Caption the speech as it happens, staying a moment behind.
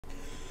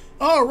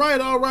All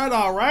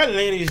right,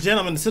 ladies,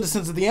 gentlemen,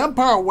 citizens of the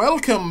Empire,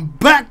 welcome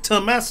back to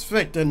Mass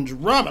Effect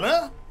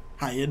Andromeda.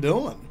 How you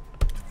doing?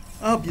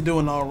 I hope you're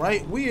doing all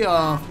right. We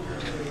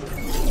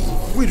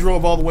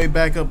drove all the way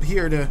back up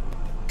here to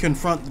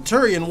confront the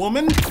Turian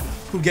woman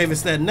who gave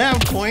us that nav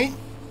point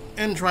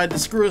and tried to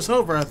screw us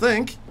over, I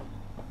think.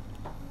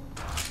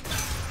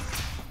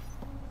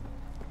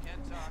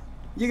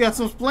 You got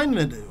some explaining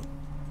to do.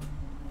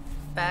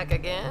 Back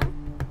again?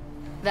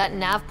 That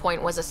nav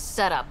point was a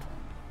setup.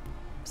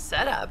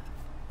 Setup?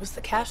 Was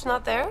the cache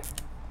not there?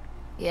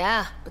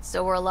 Yeah, but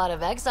so were a lot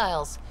of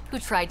exiles who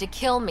tried to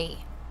kill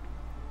me.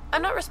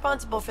 I'm not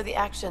responsible for the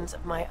actions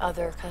of my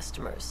other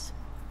customers.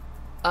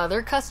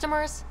 Other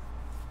customers?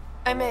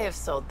 I may have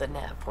sold the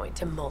nav point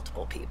to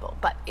multiple people,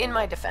 but in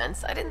my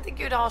defense, I didn't think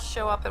you'd all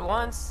show up at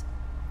once.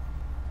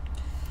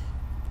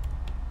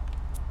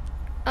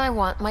 I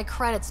want my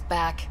credits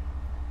back.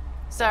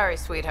 Sorry,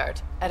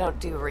 sweetheart. I don't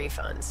do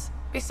refunds.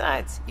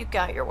 Besides, you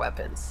got your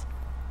weapons.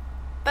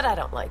 But I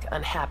don't like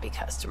unhappy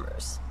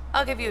customers.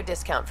 I'll give you a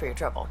discount for your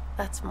trouble.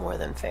 That's more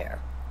than fair.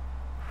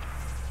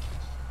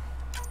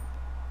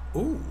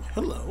 Ooh,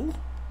 hello.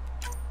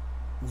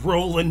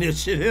 Roll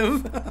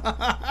initiative.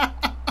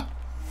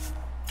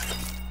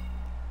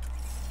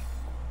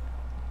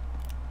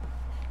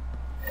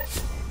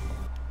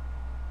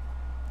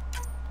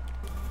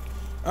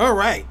 All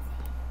right.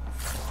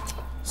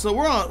 So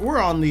we're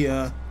on the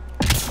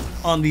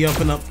up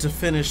and up to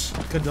finish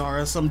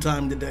Kadara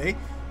sometime today.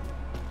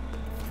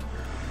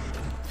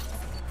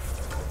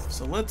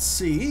 So let's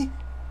see.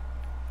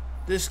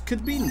 This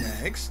could be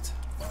next.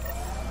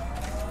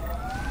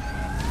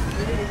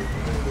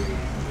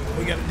 What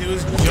we gotta do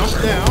is jump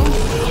down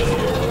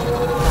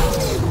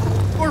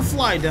or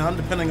fly down,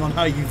 depending on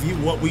how you view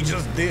what we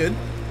just did.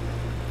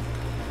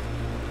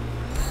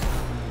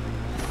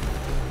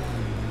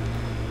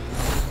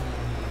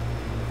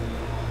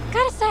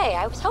 Gotta say,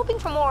 I was hoping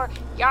for more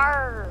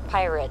yar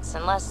pirates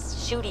and less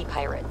shooty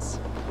pirates.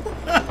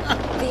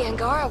 The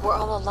Angara were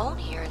all alone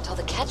here until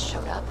the Kett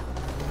showed up.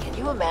 Can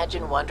you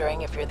imagine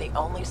wondering if you're the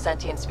only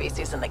sentient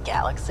species in the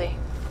galaxy?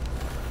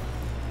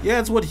 Yeah,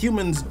 it's what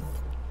humans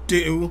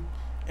do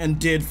and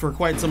did for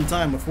quite some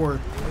time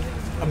before.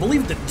 I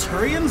believe the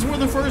Turians were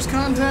the first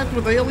contact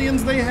with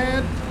aliens they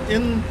had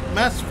in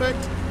Mass Effect.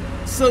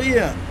 So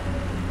yeah.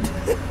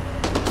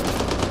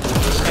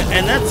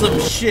 and that's some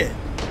shit.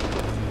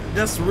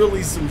 That's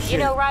really some shit. You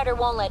know Ryder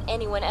won't let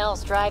anyone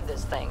else drive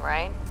this thing,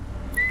 right?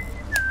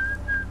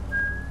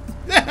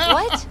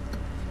 What?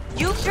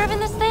 You've driven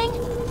this thing?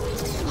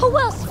 Who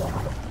else?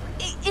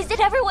 Is it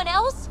everyone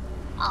else?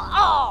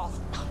 Oh,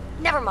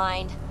 never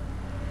mind.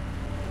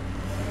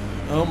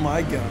 Oh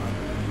my god.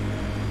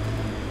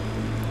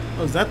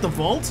 Oh, is that the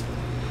vault?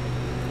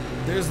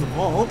 There's the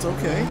vault,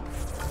 okay.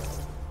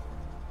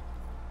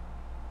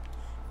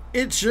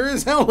 It sure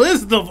as hell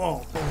is the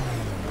vault.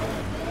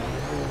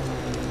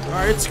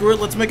 Alright, screw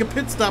it, let's make a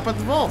pit stop at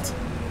the vault.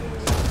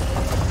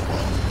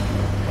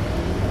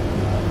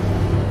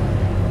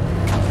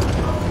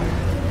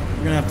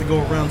 We're gonna have to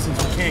go around since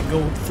we can't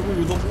go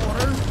through the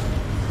water.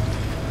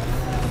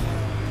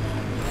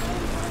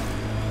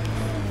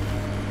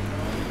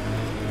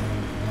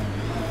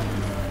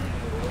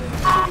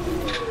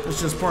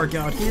 Let's just park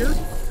out here.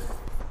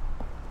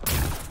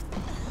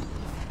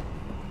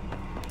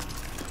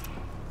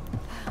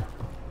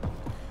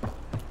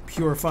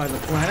 Purify the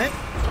planet.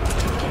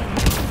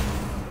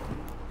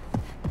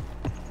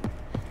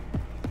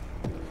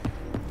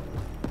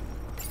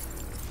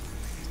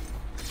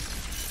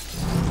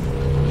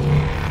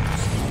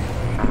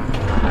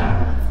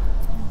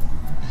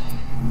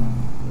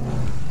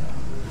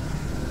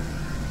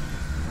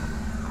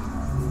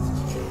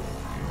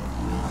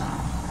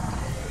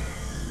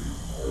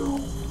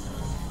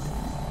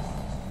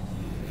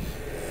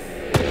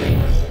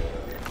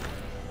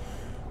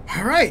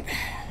 Alright,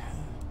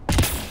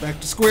 back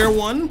to square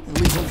one,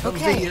 at least when it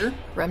comes to here.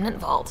 Remnant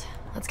Vault.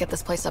 Let's get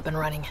this place up and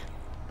running.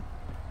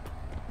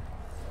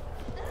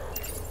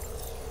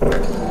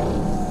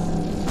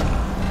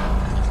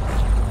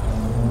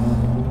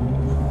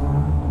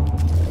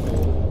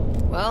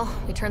 Well,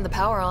 we turned the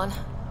power on.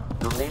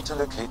 You'll need to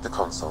locate the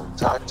console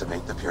to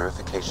activate the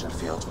purification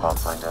field,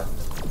 Pathfinder.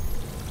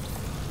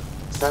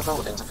 Several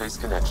interface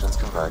connections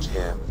converge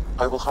here.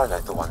 I will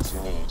highlight the ones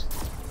you need.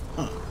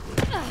 Huh.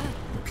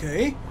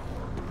 Okay.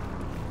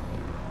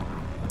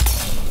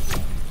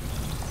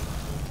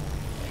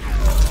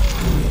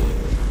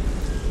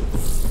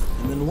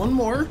 And then one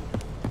more.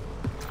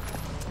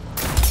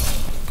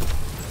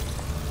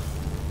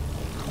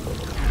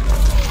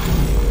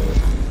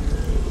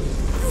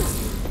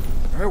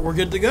 Alright, we're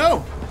good to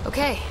go.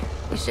 Okay,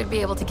 we should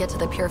be able to get to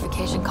the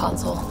purification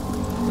console.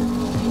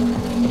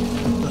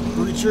 The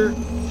breacher.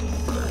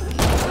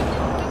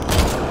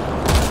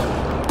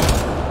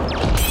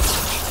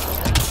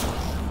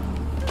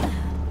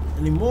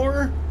 Any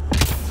more?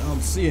 I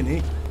don't see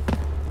any.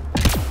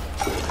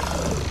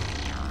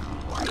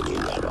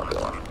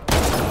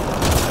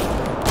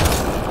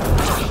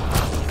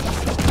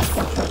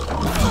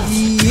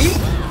 Yeet.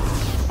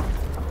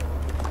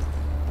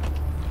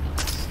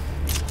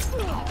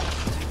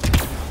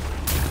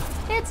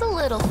 It's a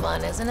little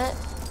fun, isn't it?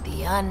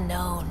 The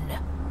unknown.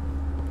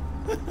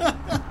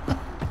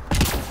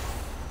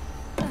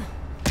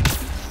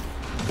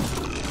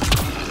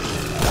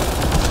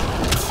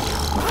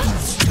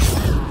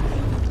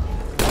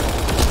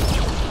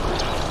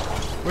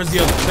 Where's the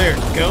other? There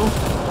you go.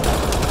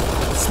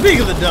 Speak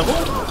of the devil.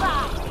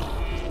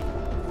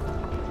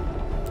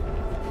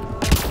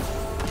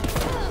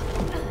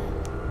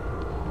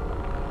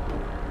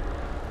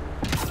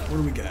 What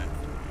do we got?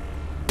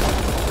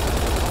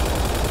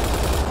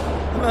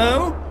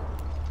 Hello?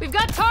 We've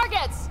got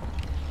targets!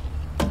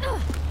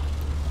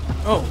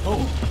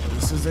 Oh,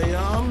 this is a,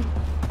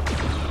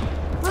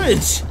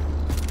 bridge.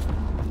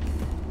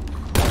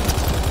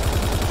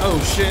 Oh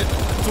shit,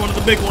 it's one of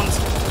the big ones.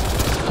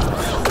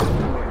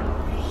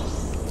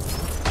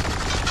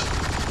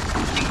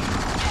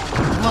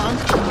 Come on,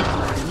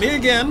 hit me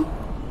again.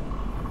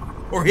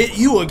 Or hit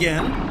you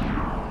again.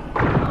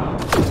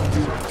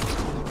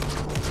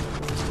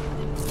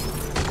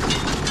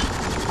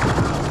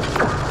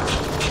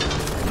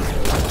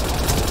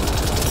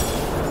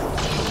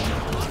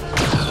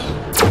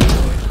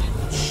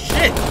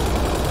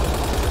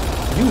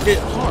 You hit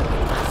hard.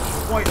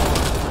 Quite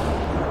hard.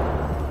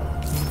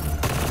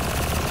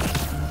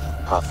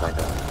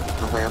 Pathfinder,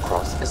 the way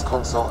across is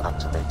console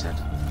activated.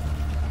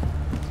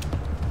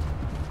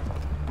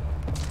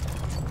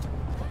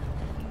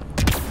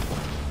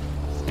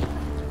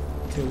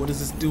 Okay, what does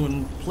this do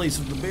in place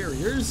of the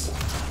barriers?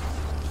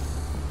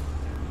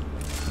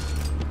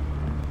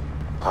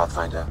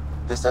 Pathfinder,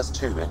 this has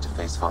 2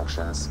 interface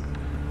functions.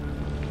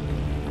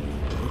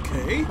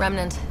 Okay.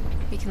 Remnant,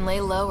 we can lay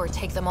low or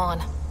take them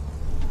on.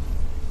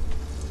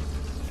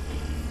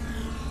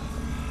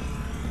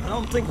 I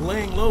don't think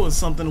laying low is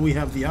something we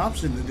have the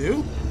option to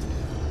do.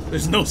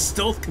 There's no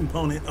stealth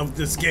component of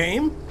this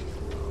game.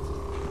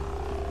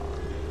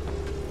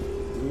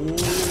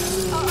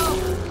 Uh-oh!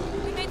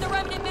 We made the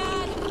Remnant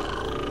mad!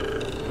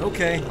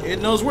 Okay,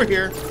 it knows we're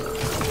here.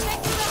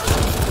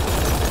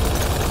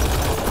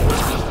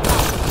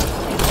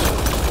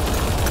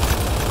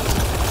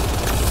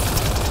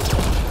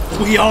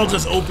 We all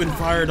just open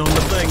fired on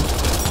the thing.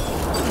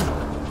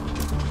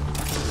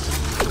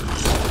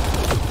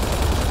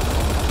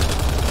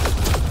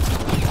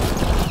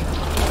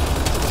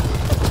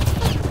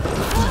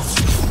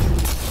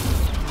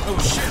 Oh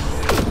shit.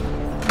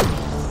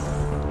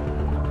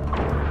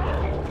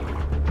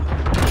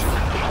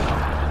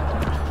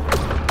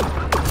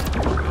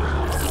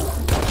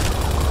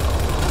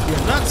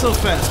 Yeah, not so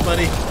fast,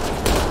 buddy.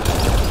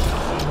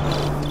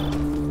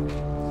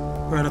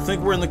 Alright, I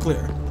think we're in the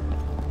clear.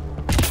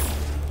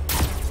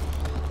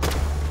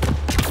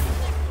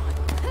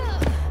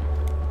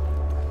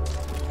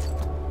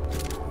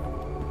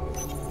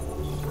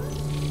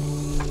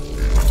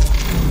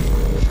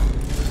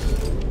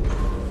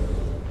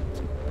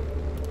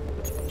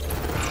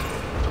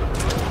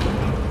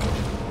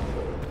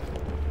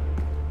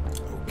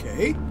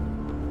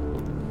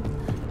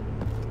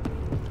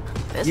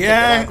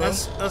 Yeah,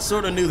 I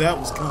sort of knew that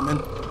was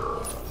coming.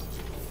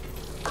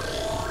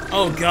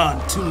 Oh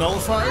god, 2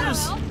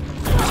 nullifiers?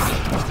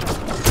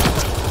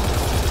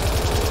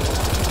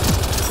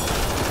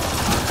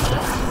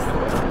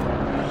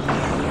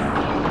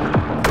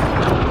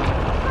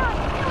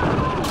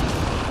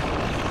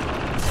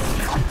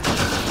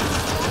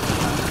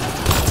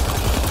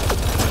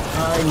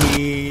 I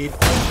need...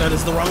 That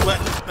is the wrong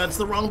button. That's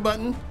the wrong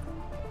button.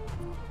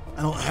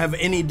 I don't have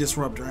any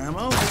disruptor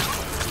ammo.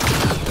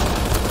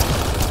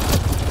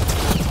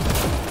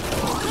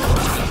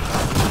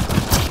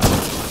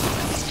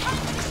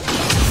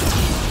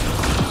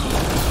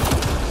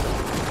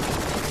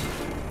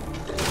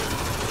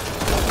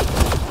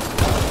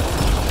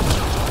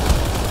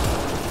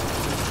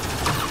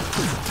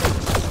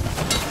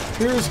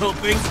 Here's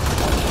hoping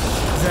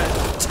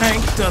that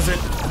tank doesn't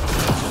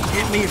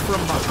hit me from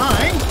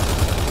behind.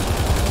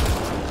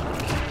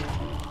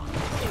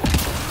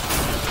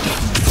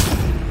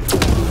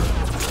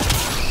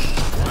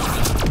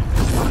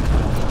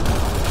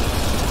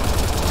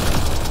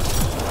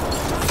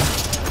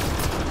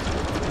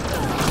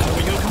 There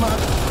we go, come on.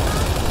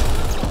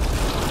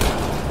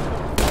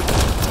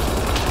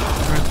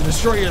 Alright, the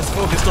destroyer is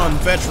focused on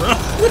Vetra.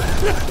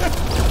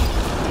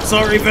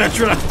 Sorry,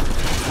 Vetra.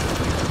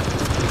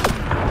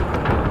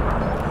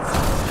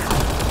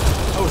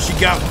 Oh, she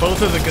got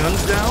both of the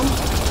guns down?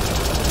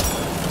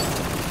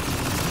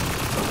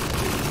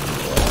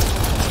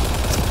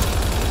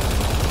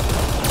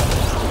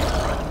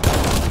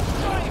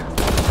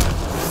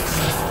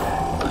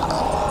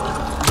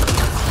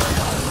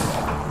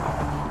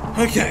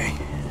 Okay.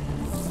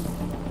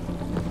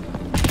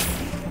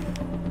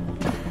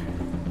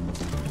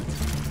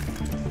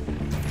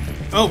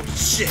 Oh,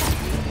 shit.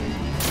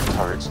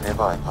 Turret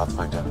nearby,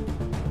 Pathfinder.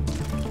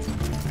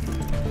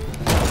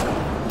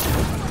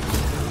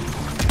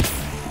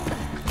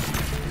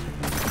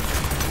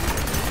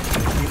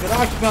 Keep it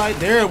occupied.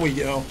 There we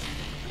go.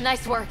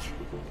 Nice work.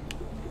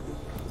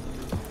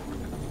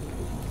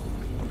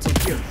 What's up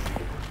here?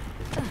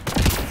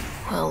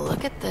 Well,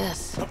 look at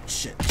this. Oh,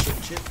 shit.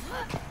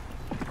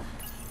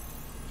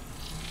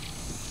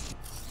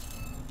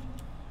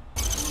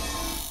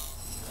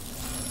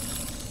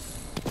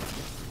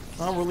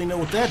 I don't really know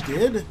what that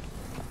did.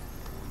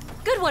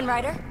 Good one,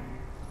 Ryder.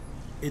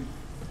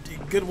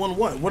 Good one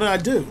what? What did I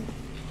do?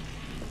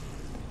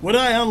 What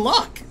did I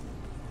unlock?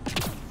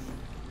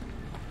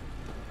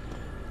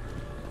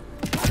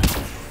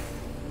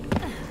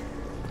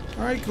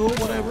 Alright, cool,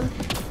 whatever.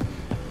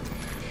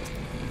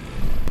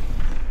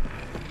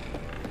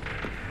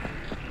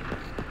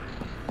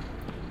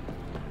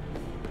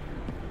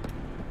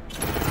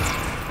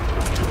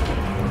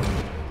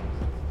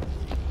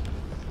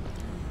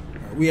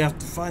 We have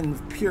to find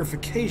the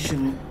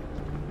purification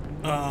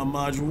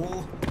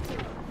module.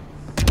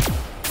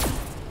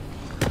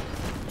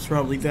 It's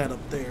probably that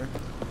up there.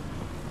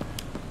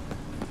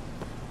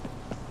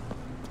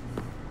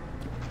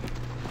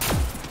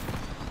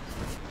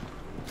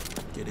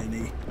 Get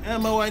any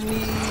ammo I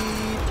need.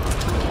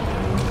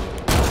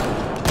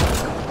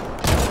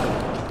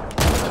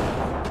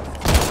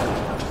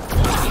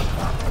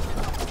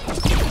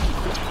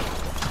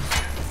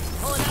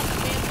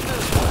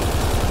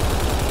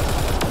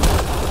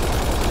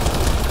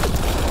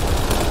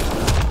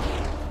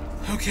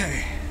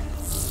 Okay.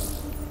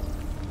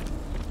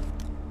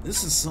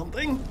 This is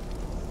something.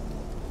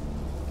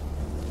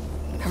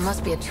 There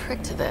must be a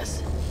trick to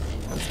this.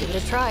 Let's give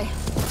it a try.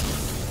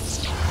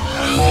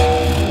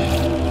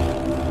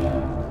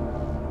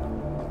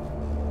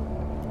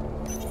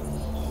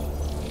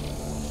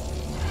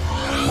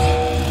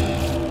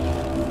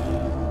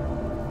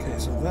 Okay,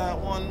 so that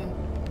one.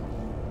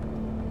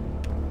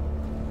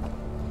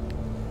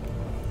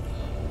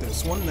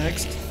 This one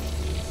next.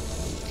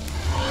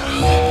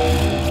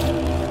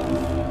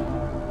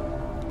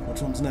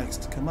 Which one's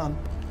next? Come on.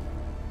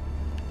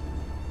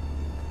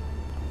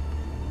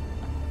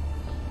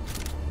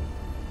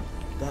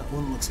 That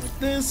one looks like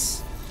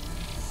this.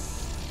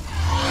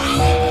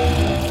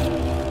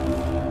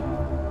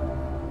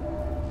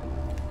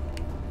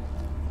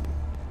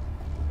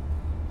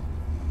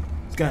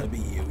 It's gotta be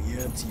you.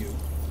 Yeah, it's you.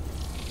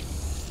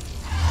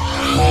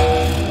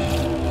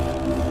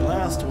 The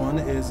last one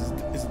is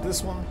it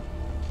this one?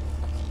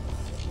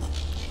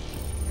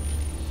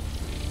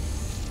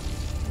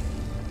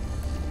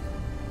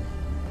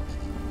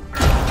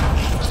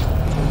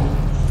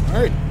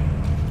 Alright.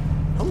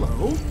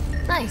 Hello.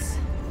 Nice.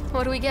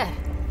 What do we get?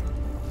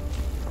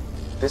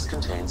 This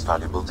contains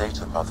valuable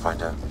data,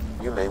 Pathfinder.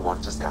 You may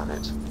want to scan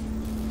it.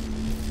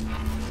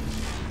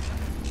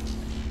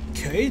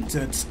 Okay,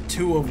 that's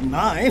 2 of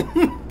 9.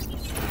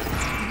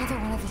 Another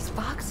one of these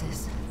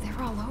boxes.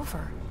 They're all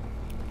over.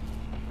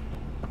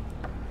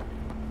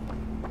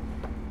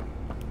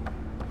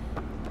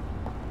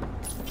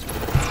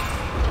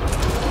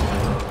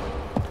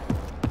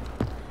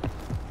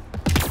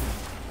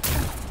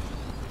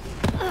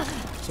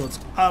 So it's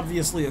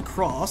obviously a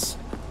cross.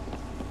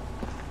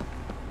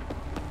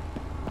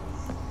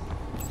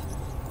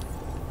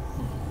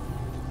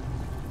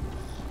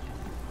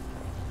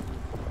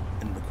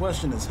 And the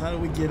question is, how do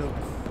we get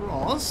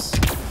across?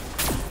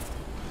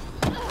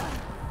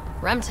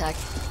 Remtech.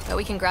 Bet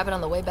we can grab it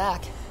on the way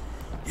back.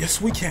 Yes,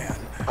 we can.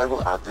 I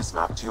will add this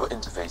map to your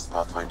interface,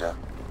 Pathfinder.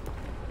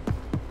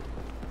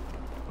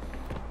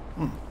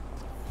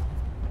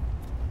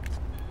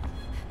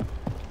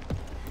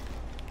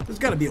 There's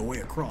got to be a way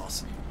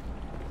across.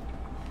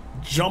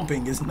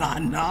 Jumping is not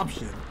an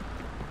option.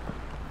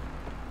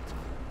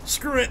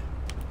 Screw it.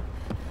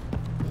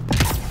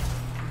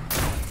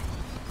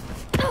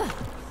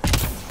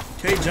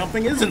 Okay,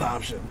 jumping is an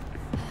option.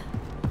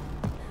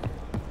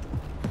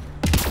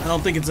 I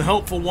don't think it's a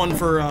helpful one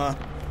for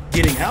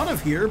getting out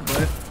of here,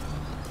 but...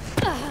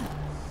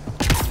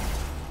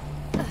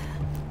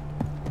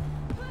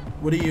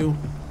 What do you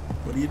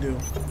do?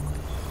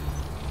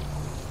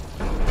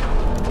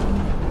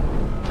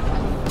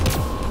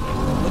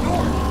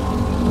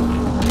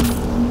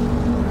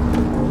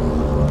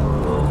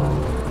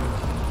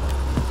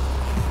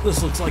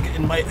 This looks like it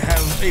might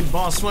have a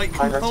boss fight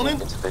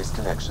component. Highlighting interface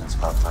connections,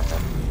 Pathfinder.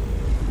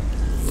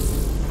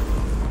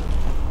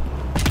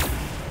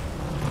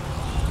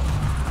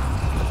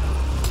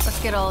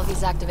 Let's get all of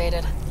these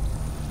activated.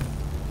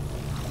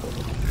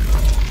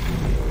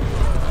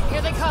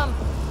 Here they come.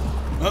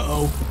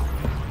 Uh-oh.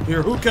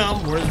 Here who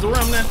come? Where's the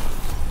remnant?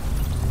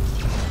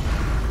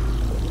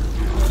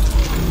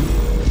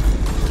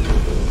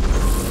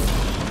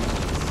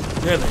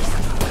 There they are.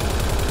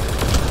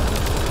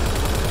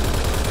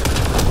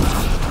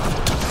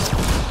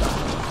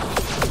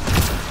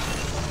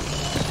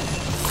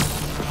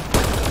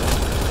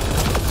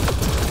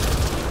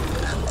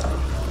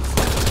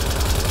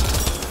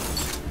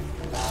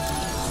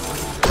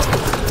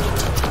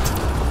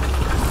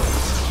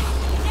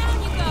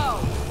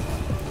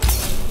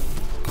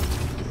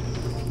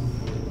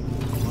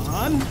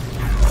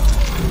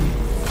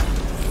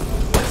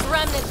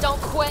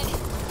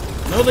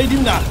 No, they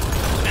do not.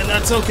 And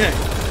that's okay.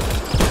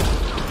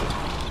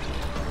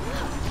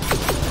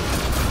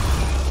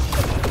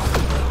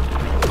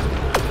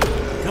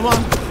 Come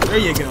on. There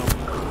you go.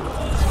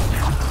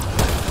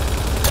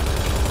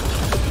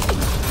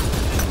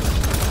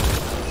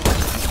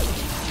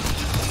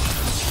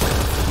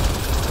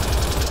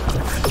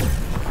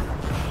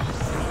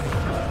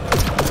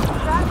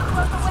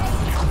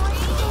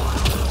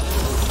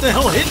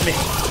 hell hit me?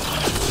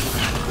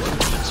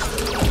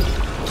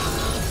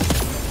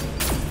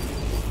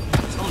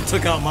 Someone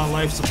took out my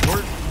life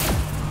support.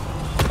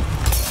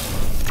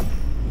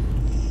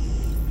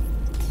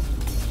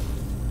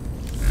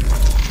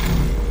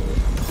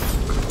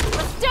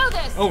 Let's do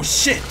this! Oh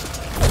shit!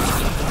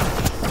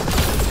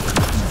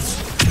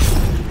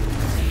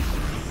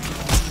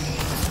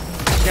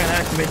 Can't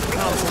activate the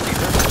console either.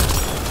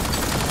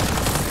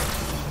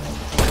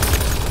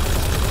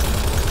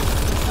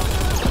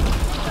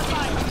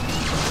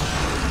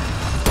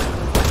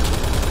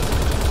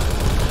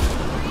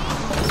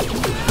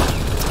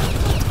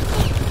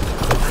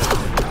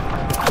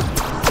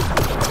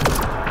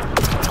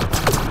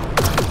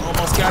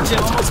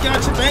 Almost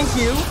got you, thank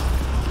you.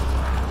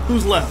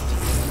 Who's left?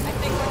 I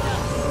think we're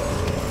done.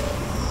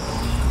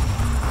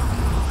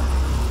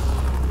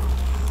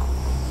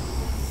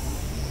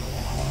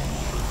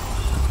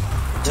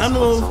 Time to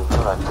move. This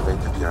will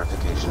activate the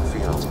purification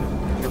field.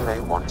 You may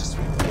want to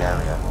sweep the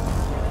area.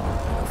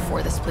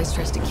 Before this place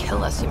tries to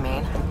kill us, you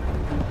mean?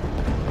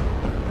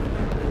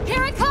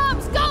 Here it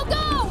comes! Go,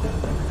 go!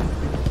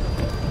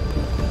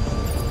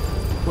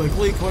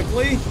 Quickly,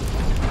 quickly.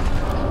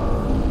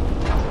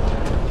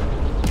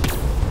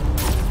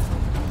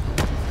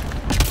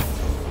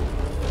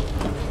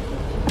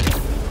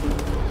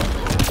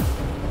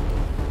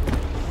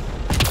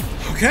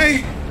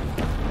 Okay.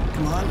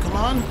 Come on, come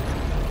on.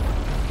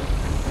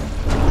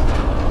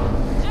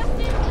 Just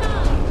in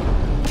time.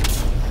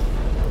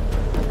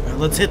 All right,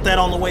 let's hit that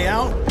on the way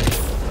out.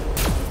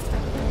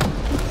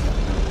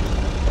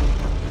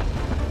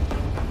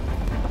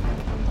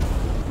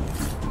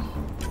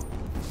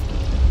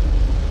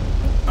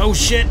 Oh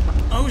shit.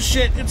 Oh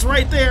shit, it's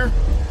right there.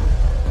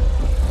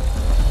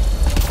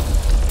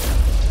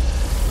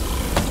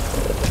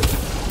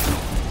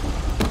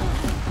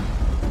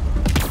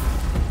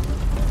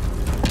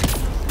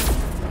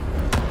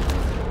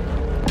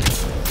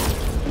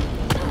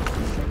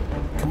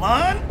 Come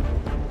on.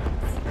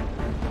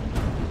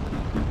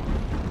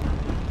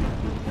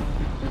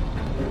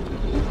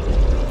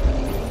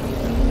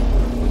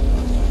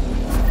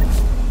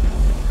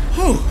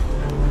 Whew.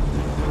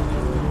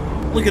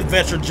 Look at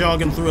Vetra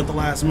jogging through at the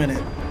last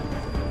minute.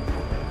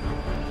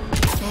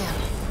 Man,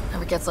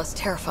 never gets less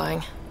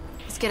terrifying.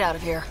 Let's get out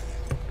of here.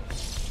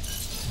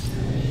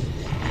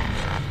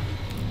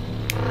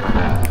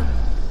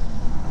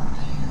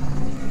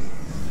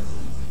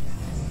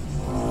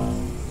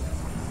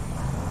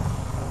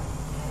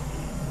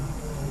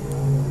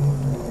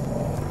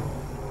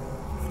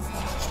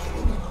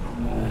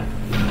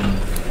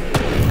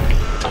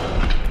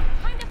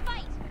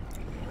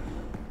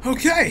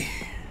 Okay.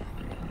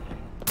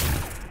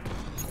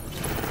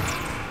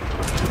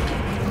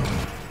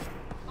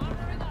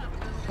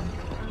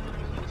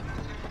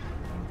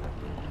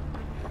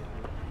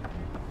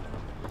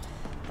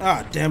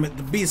 Ah, damn it.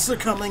 The beasts are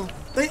coming.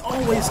 They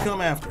always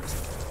come after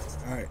us.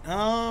 Alright,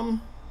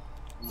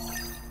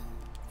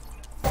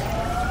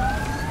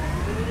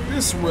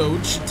 this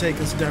road should take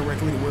us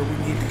directly to where we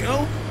need to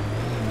go.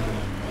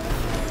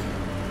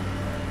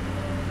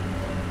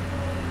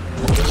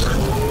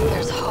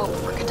 There's hope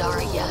for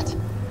Kadara yet.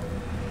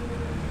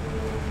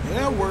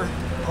 Yeah, we're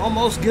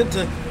almost good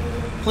to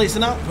place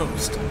an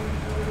outpost.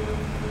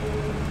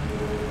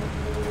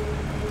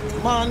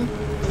 Come on.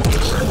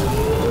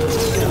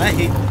 Man,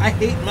 I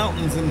hate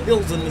mountains and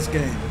hills in this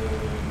game.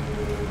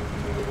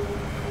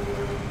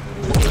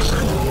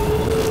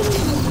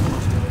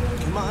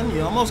 Come on,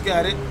 you almost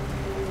got it.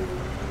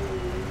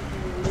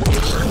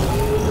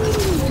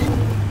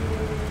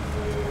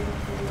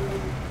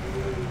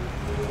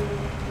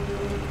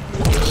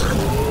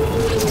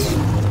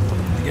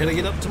 You gotta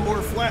get up to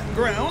more flat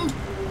ground.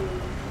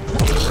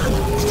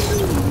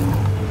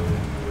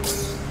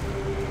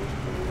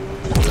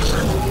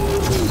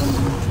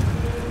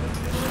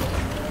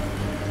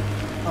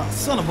 Oh,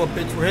 son of a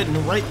bitch, we're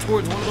heading right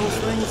towards one of those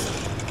things.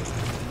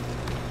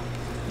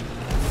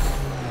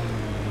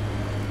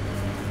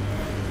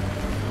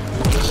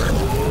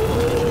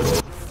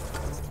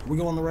 We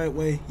going the right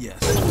way?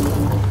 Yes.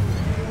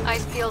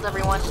 Eyes peeled,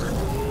 everyone.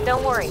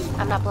 Don't worry,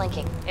 I'm not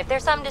blinking. If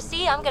there's something to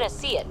see, I'm gonna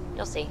see it.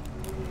 You'll see.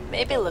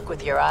 Maybe look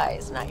with your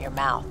eyes, not your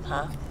mouth,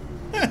 huh?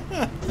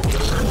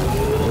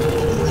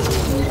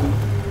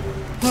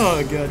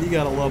 Oh god, you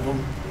gotta love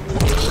them.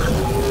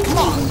 Come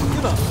on,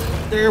 get up.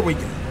 There we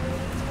go.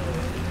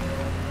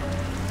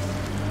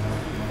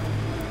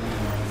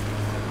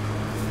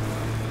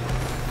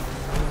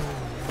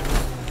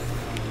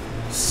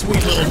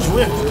 Sweet little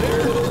drift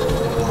there.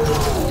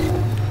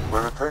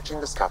 We're approaching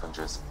the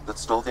scavengers that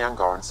stole the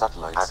Angaran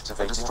satellites.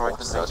 Activate and destroy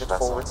the search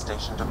forward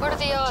station What are deployment.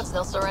 the odds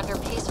they'll surrender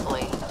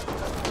peacefully?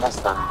 Less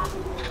than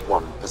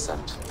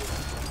 1%.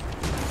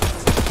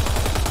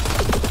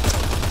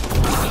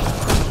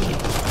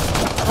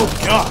 Oh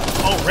god,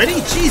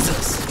 already?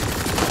 Jesus!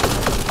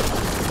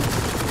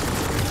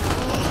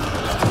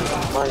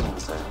 Mining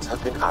zones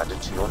have been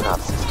added to your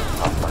nav system,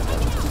 Pathfinder.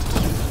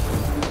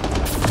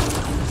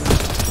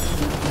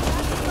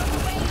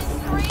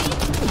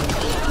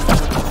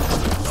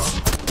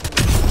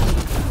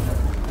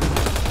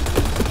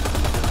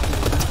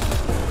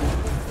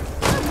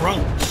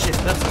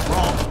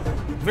 Wrong.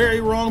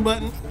 Very wrong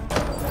button.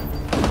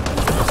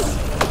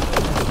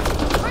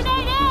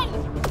 Grenade in!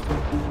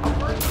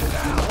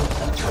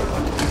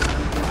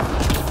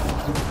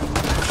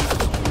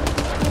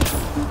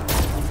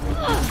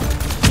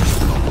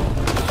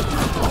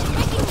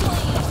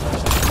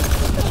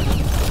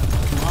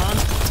 Come on.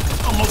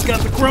 Almost got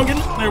the Krogan.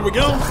 There we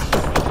go.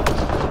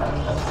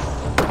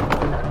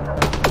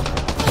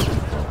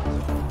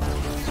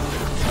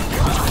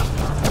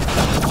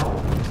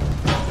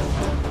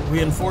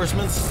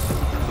 Reinforcements.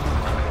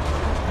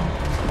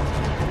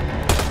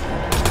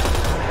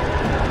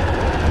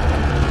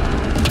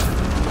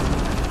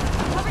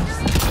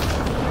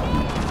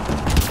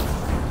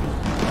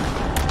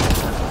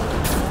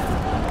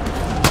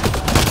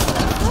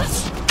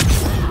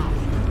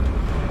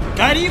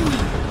 Got him.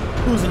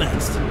 Who's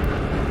next?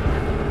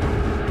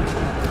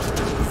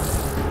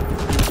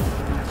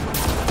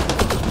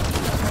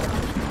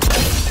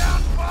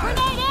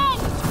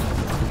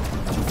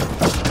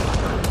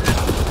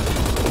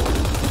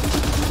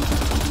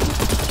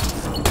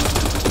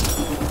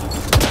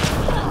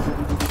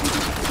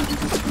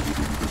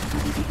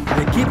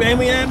 Keep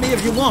aiming at me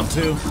if you want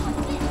to.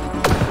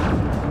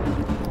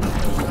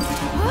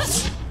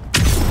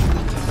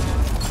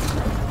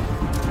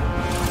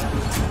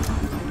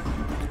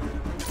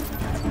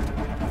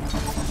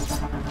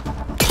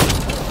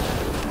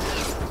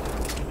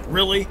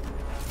 Really?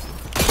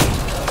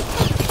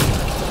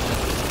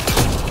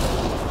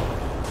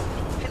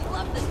 I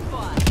love this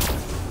spot.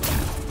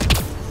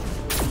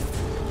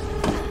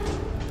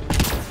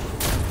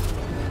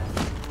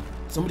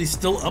 Somebody's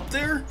still up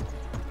there?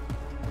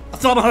 I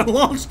thought I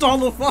launched all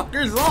the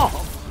fuckers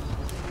off.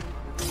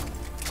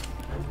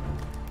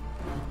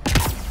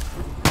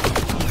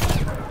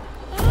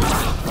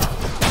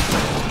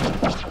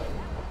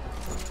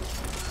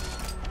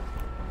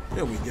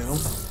 There we go.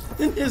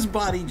 And his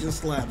body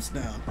just slaps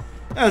down,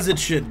 as it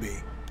should be.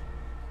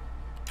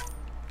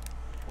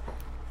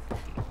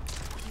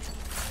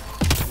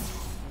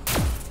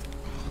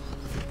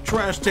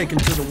 Trash taken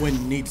to the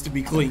wind needs to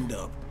be cleaned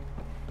up.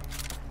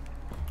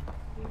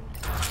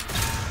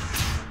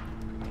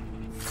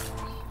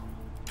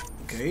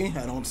 Okay,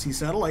 I don't see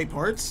satellite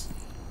parts.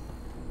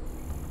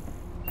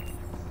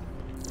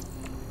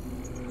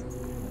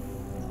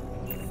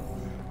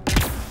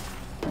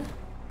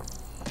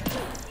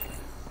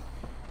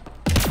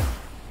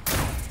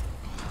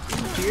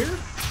 Here?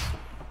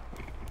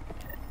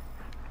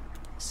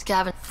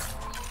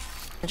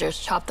 Scavengers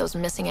chop those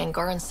missing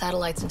Angaran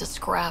satellites into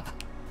scrap.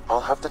 I'll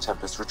have the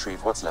Tempest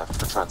retrieve what's left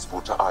for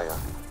transport to Aya.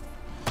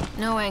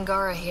 No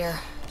Angara here,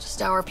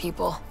 just our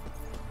people.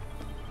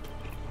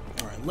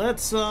 Alright,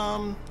 let's,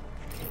 not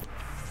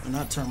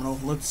terminal,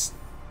 let's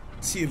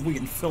see if we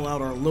can fill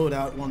out our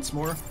loadout once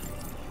more.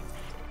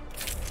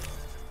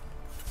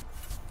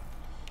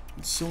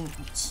 So,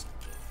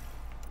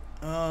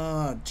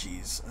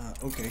 jeez.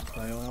 Okay,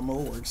 cryo ammo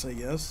works, I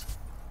guess.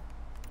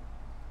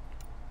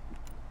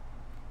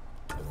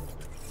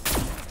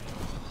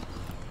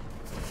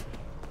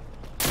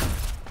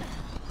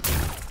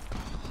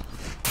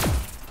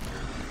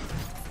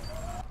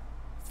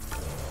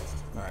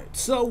 Alright,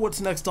 so what's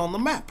next on the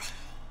map?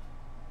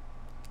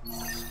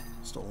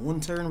 Stolen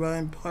wind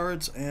turbine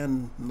pirates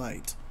and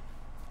night.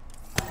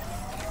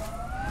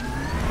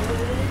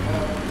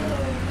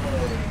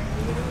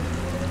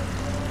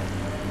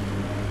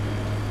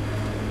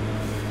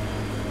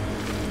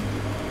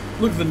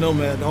 Look at the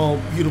Nomad, all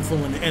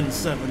beautiful and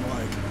N7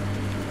 like.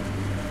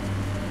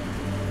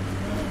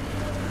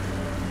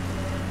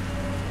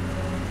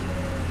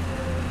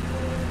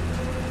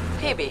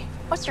 PB,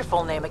 what's your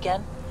full name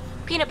again?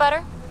 Peanut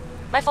Butter?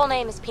 My full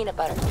name is Peanut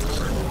Butter.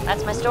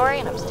 That's my story,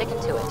 and I'm sticking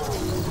to it.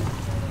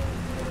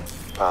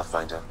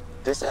 Pathfinder,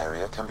 this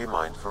area can be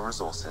mined for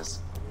resources.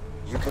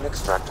 You can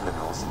extract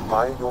minerals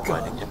via your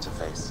mining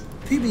interface.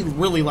 PB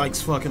really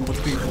likes fucking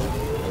with people.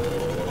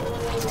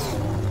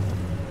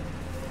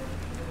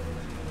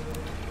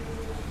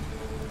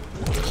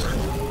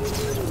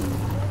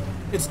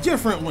 It's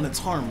different when it's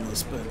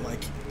harmless, but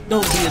like,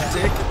 don't be a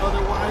dick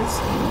otherwise.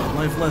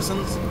 Life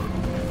lessons.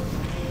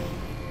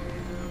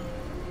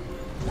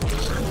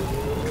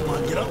 Come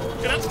on, get up,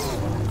 get up.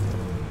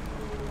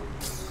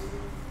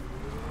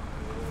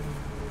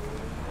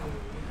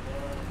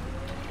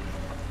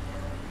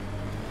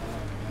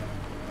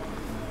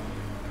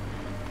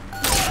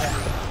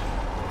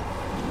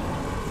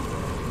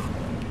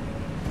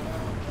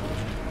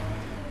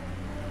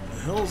 The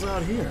hell's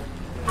out here?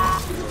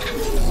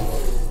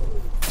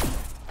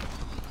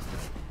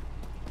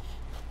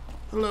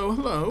 Hello,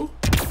 hello.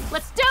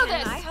 Let's do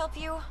this! Can I help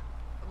you?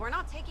 We're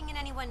not taking in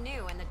anyone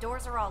new, and the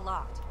doors are all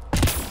locked.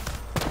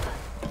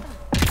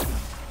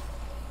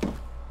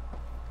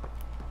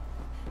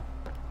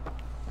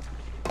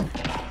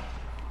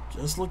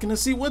 Just looking to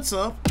see what's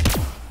up.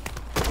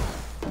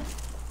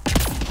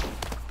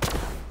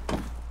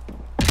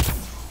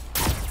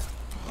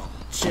 Oh,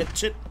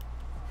 shit.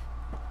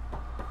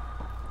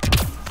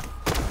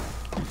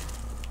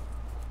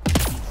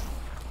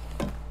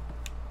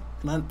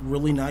 Can I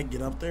really not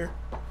get up there?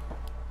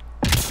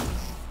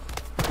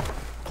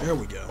 There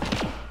we go.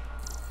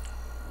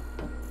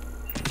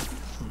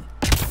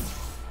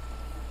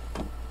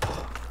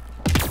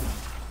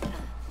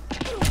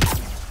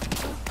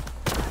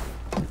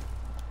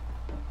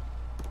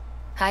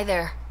 Hi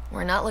there.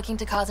 We're not looking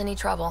to cause any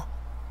trouble.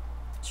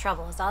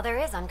 Trouble is all there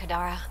is on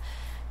Kadara.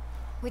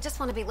 We just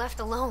want to be left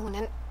alone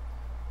and...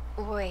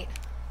 Wait.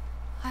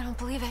 I don't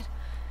believe it.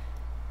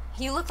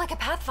 You look like a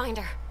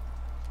Pathfinder.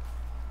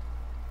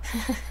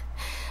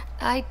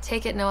 I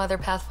take it no other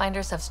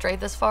Pathfinders have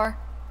strayed this far?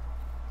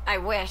 I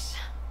wish.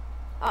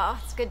 Oh,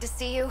 it's good to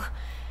see you.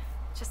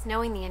 Just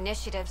knowing the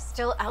initiative's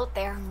still out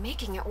there,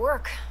 making it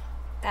work.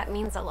 That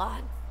means a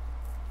lot.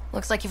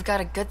 Looks like you've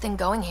got a good thing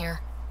going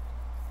here.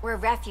 We're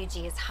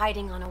refugees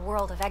hiding on a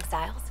world of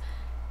exiles.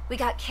 We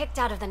got kicked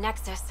out of the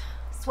Nexus,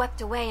 swept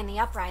away in the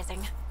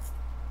uprising.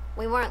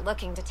 We weren't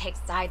looking to take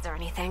sides or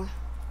anything.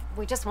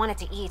 We just wanted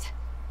to eat.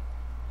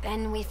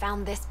 Then we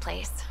found this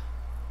place.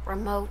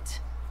 Remote.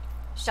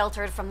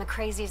 Sheltered from the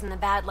crazies in the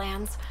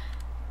Badlands.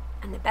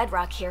 And the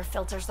bedrock here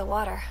filters the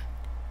water.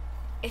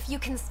 If you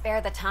can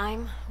spare the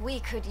time, we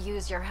could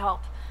use your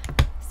help.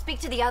 Speak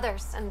to the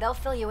others, and they'll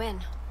fill you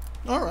in.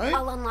 Alright.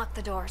 I'll unlock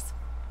the doors.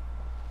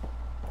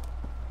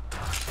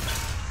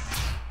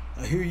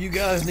 I hear you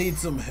guys need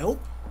some help.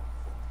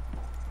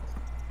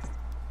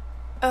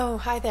 Oh,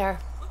 hi there.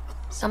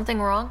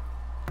 Something wrong?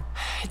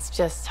 It's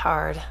just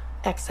hard.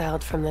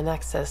 Exiled from the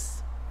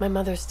Nexus. My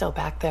mother's still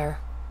back there.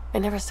 I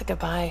never said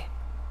goodbye.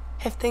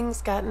 Have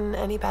things gotten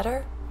any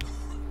better?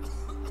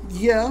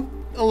 Yeah,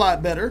 a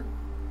lot better.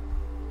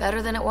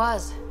 Better than it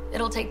was.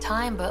 It'll take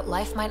time, but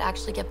life might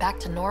actually get back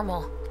to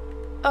normal.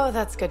 Oh,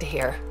 that's good to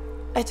hear.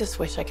 I just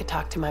wish I could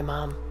talk to my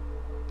mom.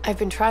 I've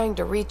been trying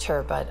to reach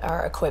her, but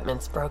our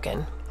equipment's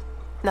broken.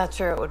 Not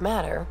sure it would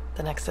matter.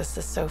 The Nexus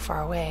is so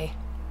far away.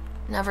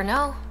 Never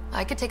know.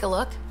 I could take a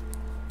look.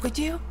 Would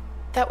you?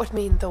 That would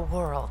mean the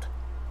world.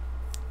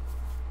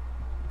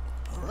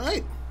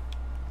 Alright.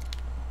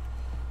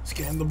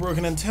 Scan the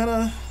broken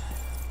antenna.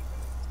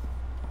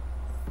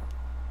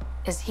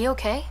 Is he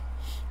okay?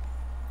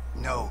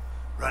 No,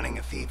 running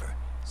a fever.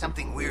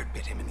 Something weird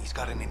bit him and he's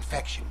got an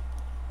infection.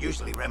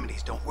 Usually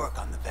remedies don't work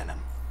on the venom.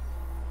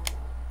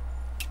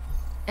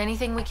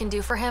 Anything we can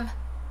do for him?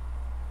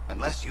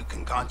 Unless you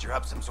can conjure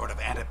up some sort of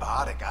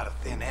antibiotic out of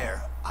thin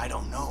air, I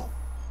don't know.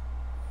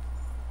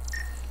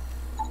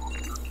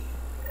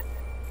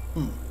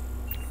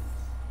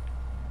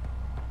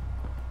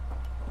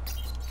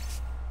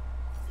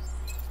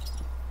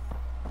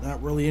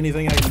 Not really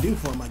anything I can do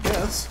for him, I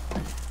guess.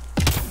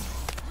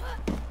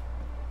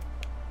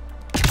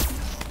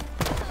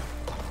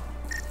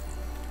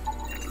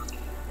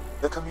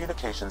 The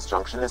communications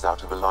junction is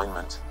out of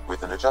alignment.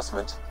 With an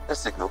adjustment, a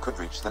signal could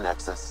reach the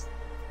Nexus.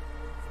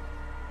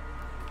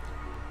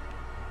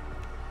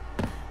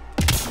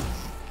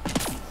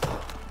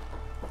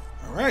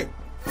 Alright.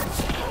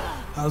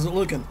 How's it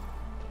looking?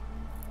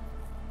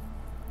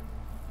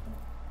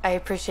 I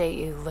appreciate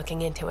you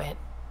looking into it.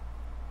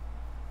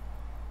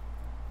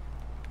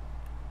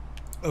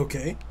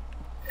 Okay.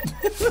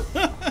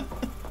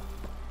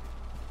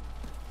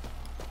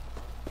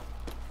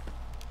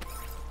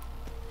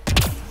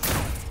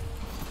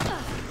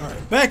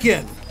 Alright, back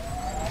in.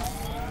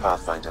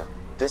 Pathfinder,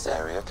 this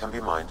area can be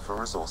mined for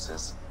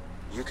resources.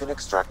 You can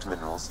extract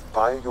minerals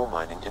via your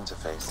mining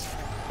interface.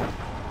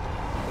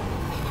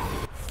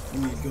 You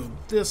need to go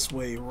this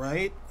way,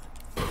 right?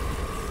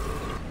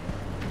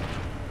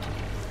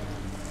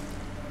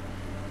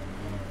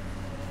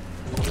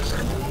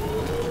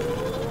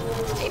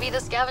 Maybe the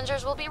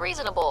scavengers will be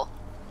reasonable.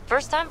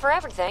 First time for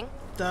everything.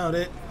 Doubt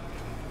it.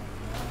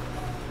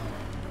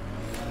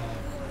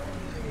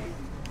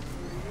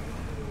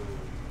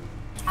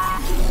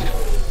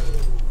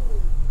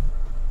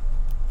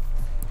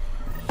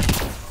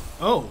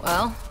 Oh.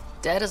 Well,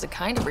 dead is a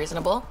kind of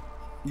reasonable.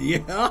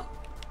 Yeah.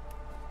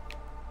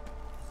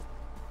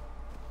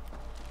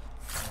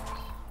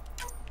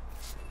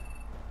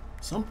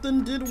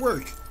 Something did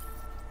work.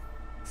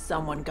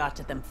 Someone got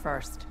to them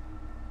first.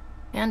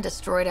 And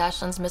destroyed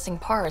Ashland's missing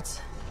parts.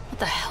 What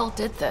the hell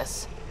did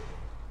this?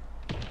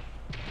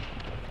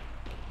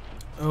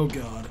 Oh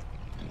god.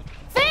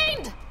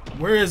 Fiend!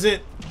 Where is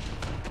it?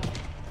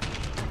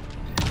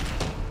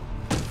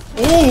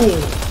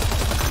 Oh!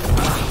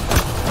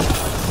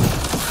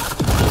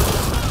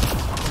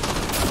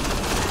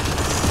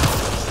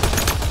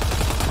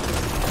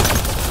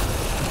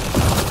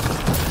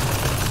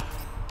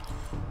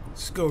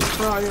 Let's go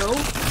cryo.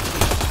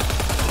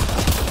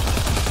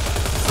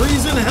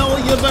 Freeze in hell,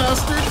 you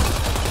bastard!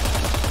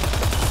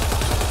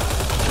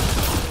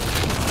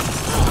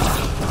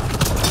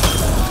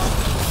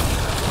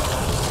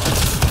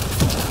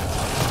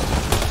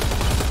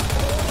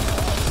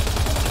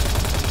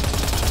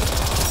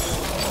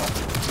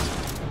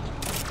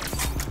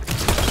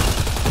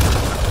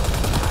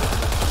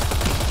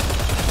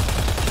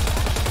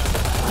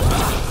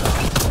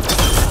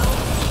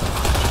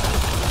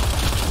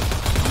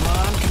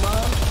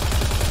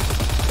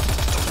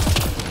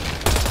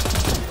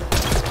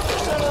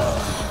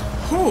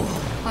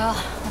 Well,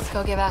 let's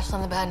go give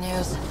Ashland the bad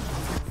news.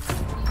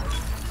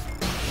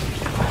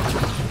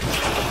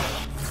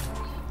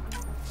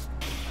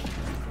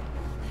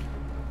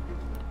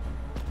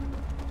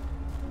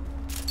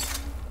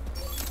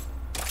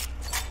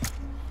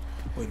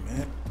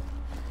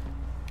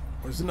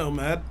 Where's the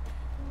nomad?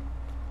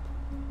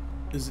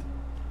 Is it...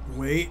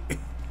 Wait.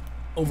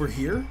 Over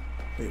here?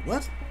 Wait,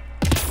 what?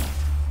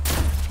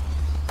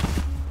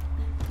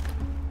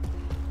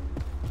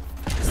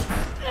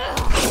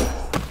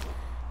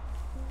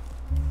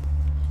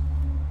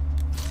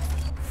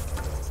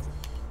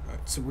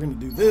 Alright, so we're gonna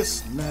do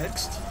this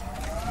next.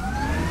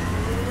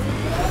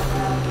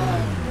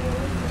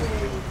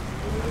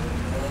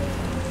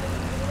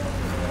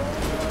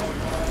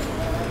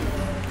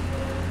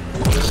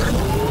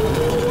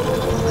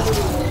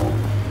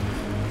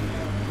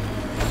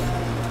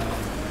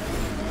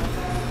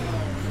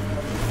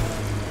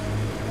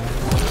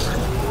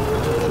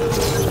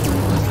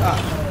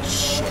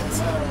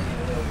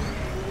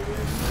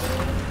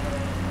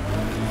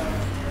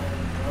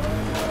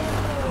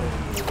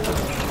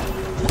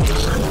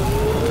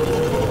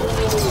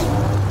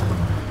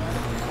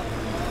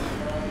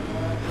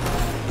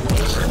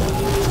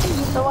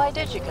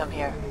 Did you come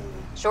here?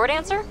 Short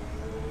answer?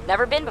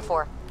 Never been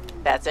before.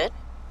 That's it?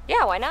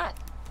 Yeah, why not?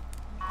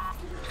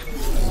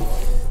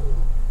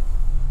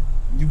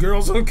 You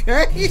girls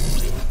okay?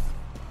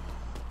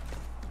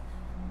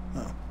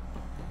 Oh.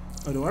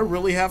 Oh, do I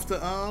really have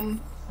to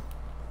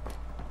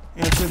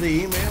answer the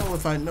email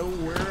if I know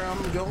where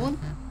I'm going?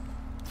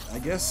 I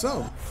guess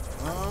so.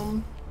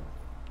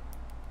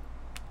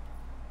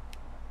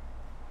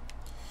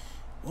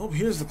 Well,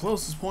 here's the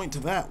closest point to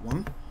that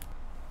one.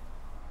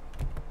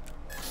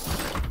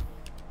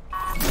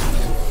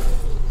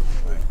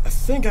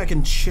 I think I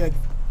can check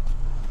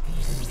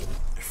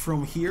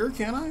from here,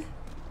 can I?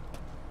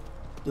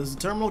 Does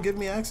the terminal give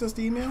me access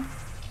to email?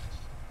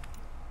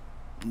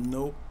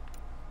 Nope.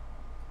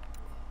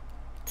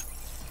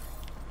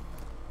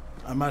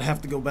 I might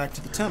have to go back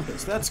to the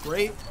Tempest. That's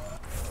great.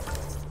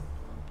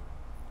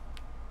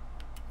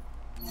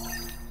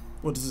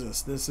 What is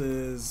this? This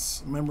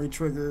is memory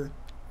trigger.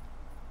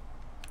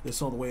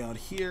 This all the way out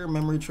here.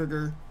 Memory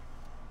trigger.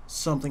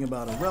 Something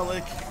about a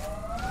relic.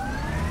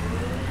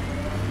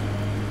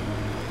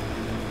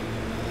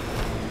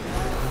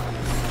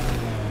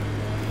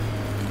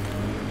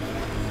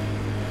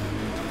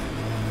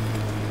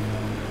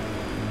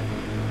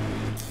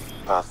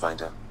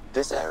 Pathfinder,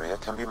 this area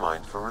can be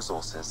mined for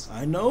resources.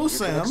 I know,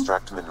 Sam. You can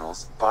extract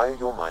minerals via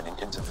your mining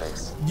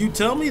interface. You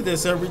tell me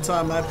this every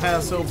time I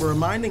pass over a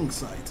mining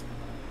site.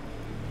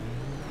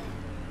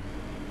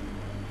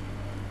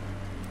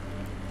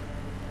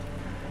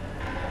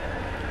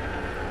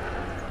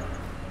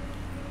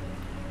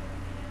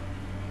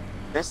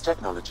 This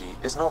technology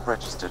is not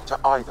registered to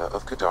either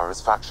of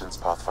Kadara's factions,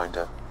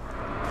 Pathfinder.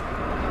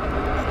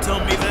 You tell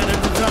me that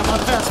every time I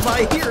pass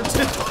by here,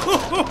 too.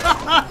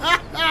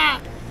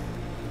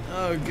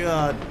 Oh,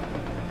 God.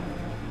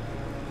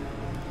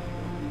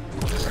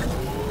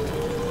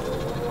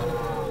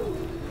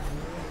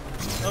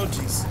 Oh,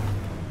 jeez.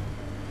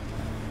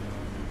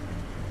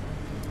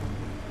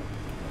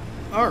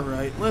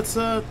 Alright, let's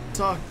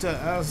talk to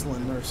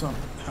Aslan or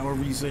something,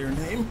 however you say her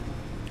name.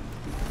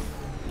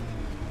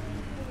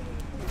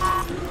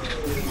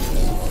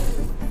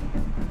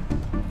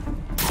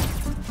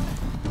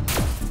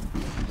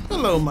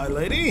 Hello, my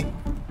lady.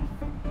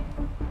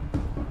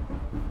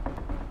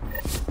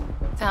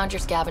 Found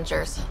your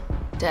scavengers.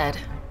 Dead.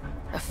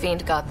 A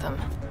fiend got them.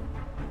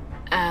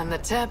 And the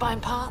turbine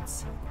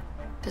parts?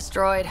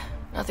 Destroyed.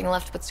 Nothing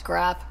left but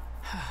scrap.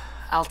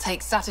 I'll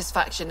take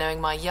satisfaction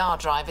knowing my yard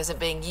drive isn't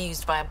being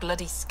used by a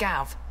bloody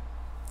scav.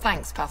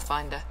 Thanks,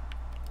 Pathfinder.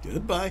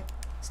 Goodbye.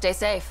 Stay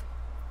safe.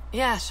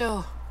 Yeah,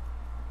 sure.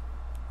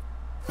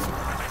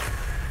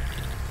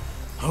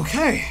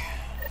 Okay.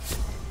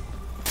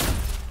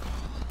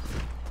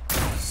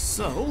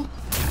 So,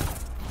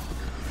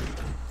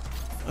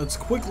 let's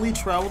quickly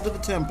travel to the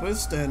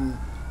Tempest and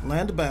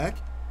land back.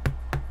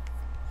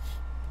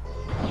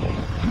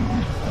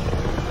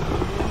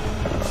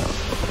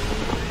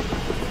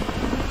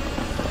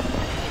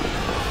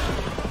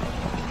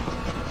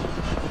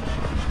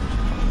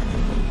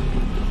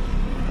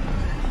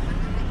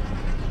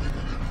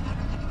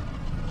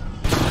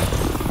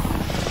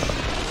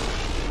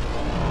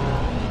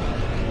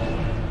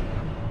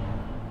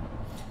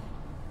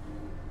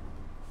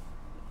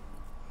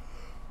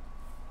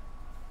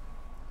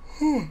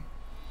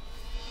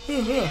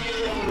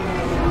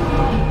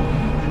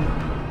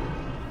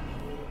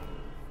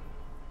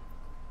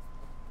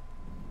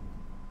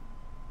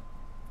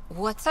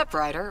 What's up,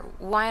 Ryder?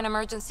 Why an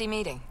emergency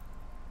meeting?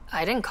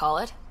 I didn't call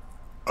it.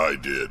 I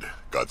did.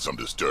 Got some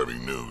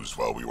disturbing news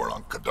while we were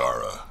on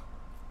Kadara.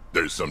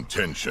 There's some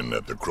tension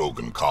at the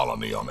Krogan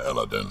colony on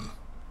Eladin.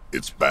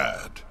 It's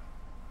bad.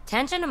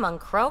 Tension among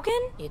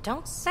Krogan? You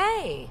don't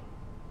say.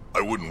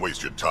 I wouldn't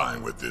waste your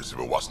time with this if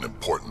it wasn't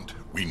important.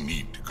 We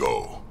need to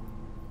go.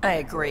 I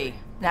agree.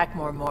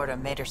 Nakmor Morta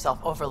made herself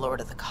overlord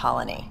of the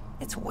colony.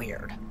 It's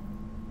weird.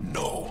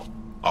 No.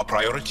 Our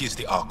priority is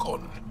the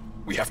Archon.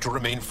 We have to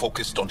remain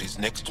focused on his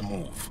next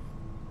move.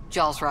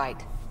 Jall's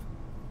right.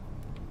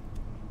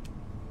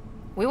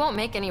 We won't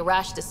make any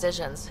rash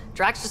decisions.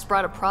 Drax just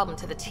brought a problem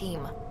to the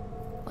team.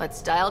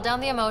 Let's dial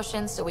down the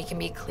emotions so we can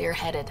be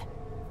clear-headed.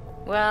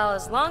 Well,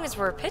 as long as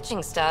we're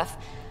pitching stuff,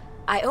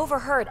 I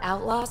overheard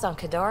outlaws on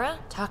Kadara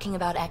talking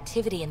about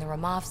activity in the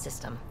Ramov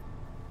system.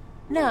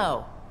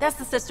 No, that's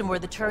the system where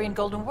the Turian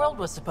Golden World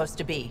was supposed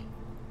to be.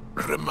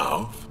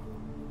 Remov?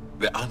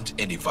 There aren't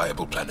any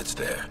viable planets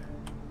there.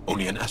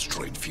 Only an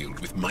asteroid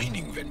field with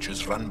mining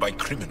ventures run by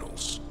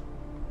criminals.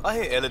 I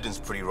hear Eladin's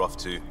pretty rough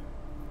too.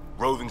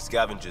 Roving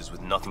scavengers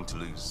with nothing to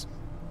lose.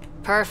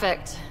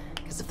 Perfect.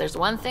 Because if there's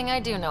one thing I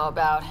do know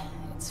about,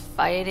 it's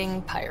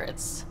fighting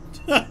pirates.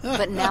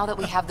 But now that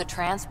we have the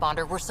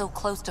transponder, we're so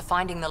close to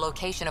finding the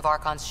location of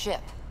Archon's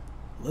ship.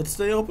 Let's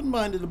stay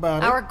open-minded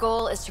about it. Our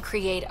goal is to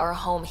create our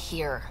home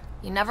here.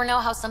 You never know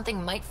how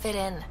something might fit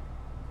in.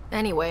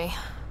 Anyway,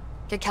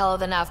 get Kello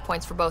the nav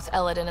points for both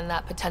Eladin and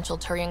that potential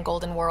Turian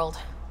Golden World.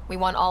 We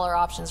want all our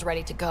options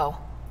ready to go.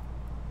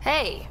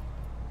 Hey!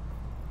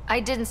 I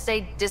didn't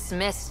say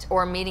dismissed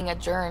or meeting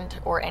adjourned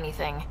or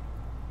anything.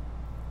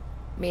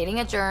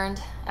 Meeting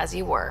adjourned, as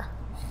you were.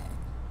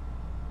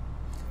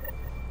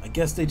 I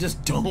guess they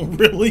just don't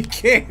really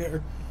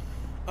care.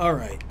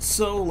 Alright,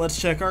 so let's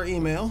check our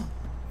email.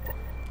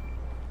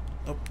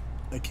 Oh,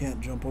 I can't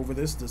jump over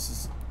this. This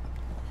is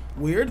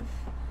weird.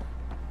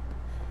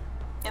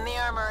 In the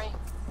armory.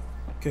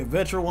 Okay,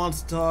 Vetra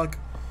wants to talk.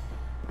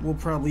 We'll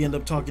probably end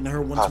up talking to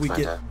her once we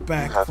get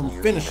back from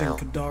finishing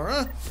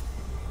Kadara.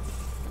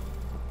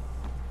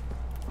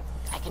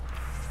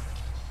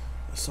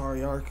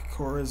 Sorry,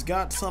 Arcora's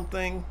got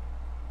something.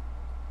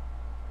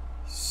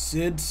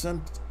 Sid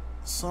sent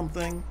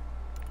something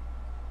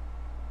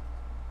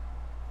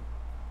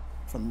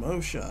from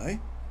Moshai,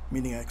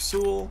 meaning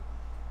Axul.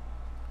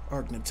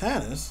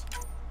 Argnatanis.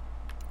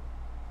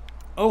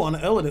 Oh, on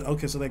Eladin.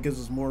 Okay, so that gives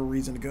us more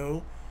reason to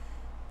go.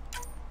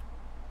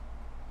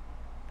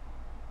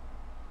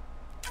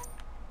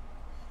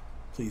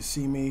 Please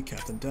see me,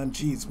 Captain Dunn.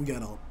 Jeez, we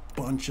got a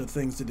bunch of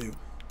things to do.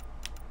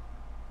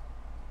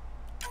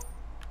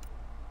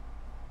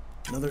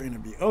 Another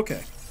interview.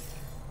 Okay.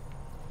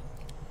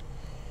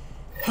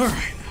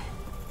 Alright.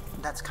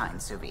 That's kind,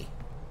 Subi.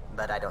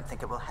 But I don't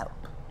think it will help.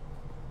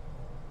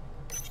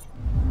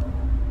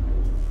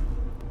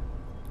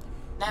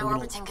 Now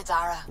orbiting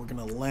Kadara. We're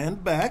gonna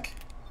land back.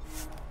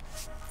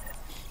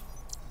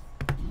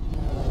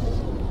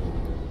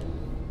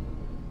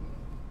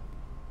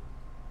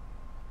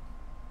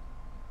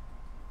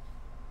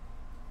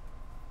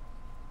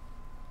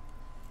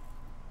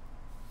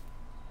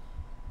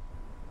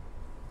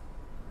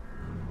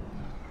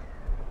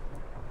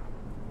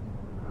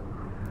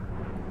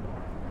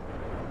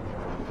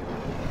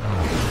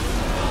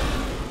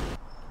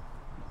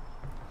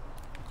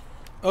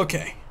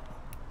 Okay.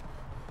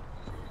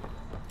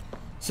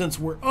 Since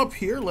we're up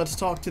here, let's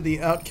talk to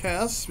the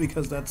outcasts,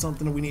 because that's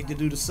something that we need to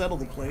do to settle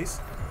the place.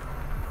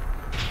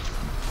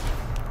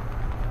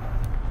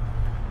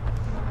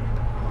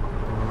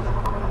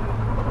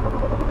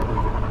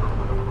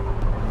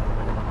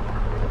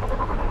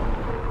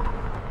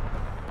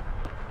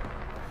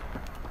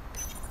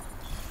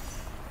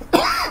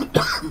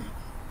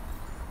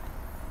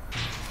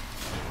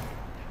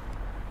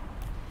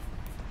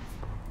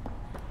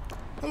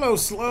 Hello,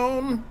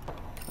 Sloan.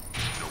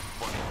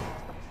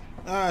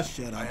 Ah,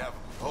 shit. I have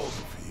a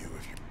proposal for you.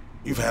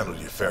 You've handled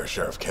your fair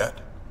share of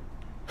Ket.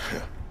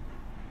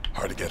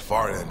 Hard to get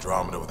far in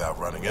Andromeda without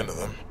running into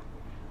them.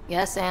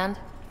 Yes, and?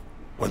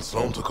 When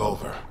Sloan took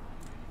over,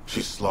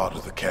 she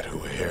slaughtered the Ket who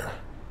were here.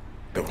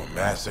 There were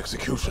mass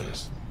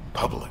executions,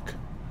 public.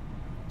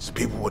 So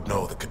people would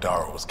know that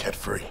Kadara was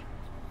Ket-free.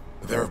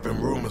 There have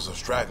been rumors of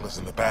stragglers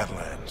in the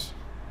Badlands.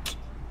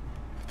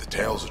 If the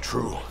tales are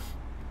true,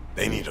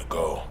 they need to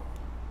go.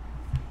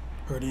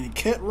 Heard any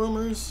Ket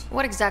rumors?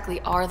 What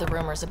exactly are the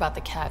rumors about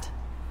the Ket?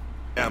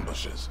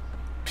 Ambushes,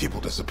 people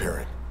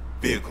disappearing,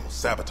 vehicles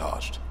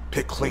sabotaged,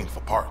 picked clean for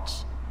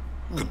parts.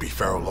 Could be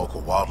feral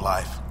local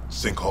wildlife,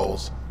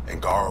 sinkholes,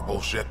 Angara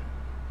bullshit,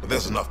 but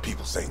there's enough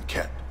people saying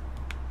Ket.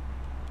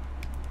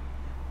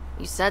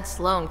 You said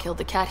Sloan killed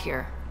the Ket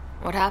here.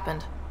 What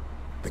happened?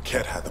 The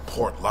Ket had the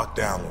port locked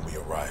down when we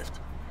arrived.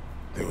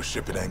 They were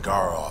shipping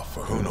Angara off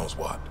for who knows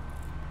what.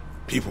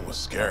 People were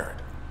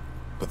scared,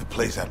 but the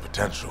place had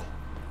potential.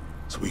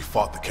 So we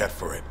fought the Ket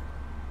for it,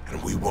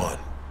 and we won.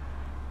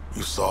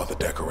 You saw the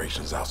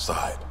decorations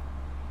outside.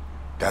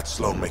 That's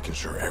Sloan making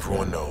sure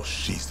everyone knows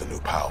she's the new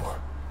power.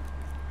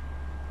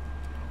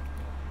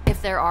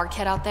 If there are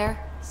Ket out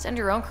there, send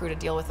your own crew to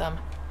deal with them.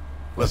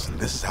 Listen,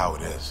 this is how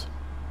it is.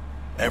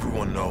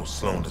 Everyone knows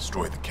Sloan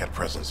destroyed the Ket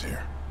presence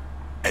here.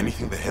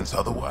 Anything that hints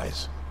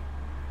otherwise,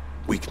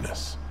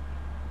 weakness.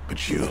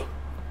 But you're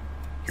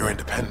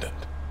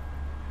independent.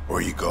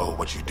 Where you go,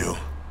 what you do.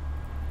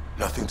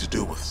 Nothing to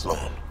do with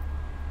Sloan.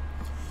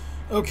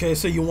 Okay,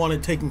 so you want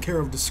it taken care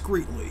of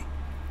discreetly.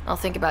 I'll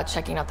think about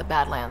checking out the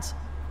Badlands.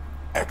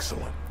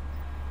 Excellent.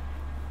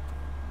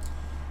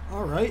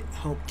 Alright,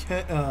 help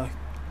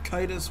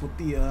Kitus with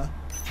the,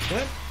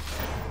 Ket.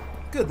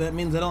 Good, that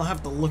means I don't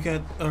have to look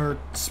at or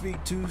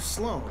speak to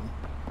Sloan.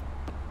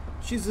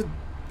 She's a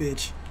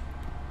bitch.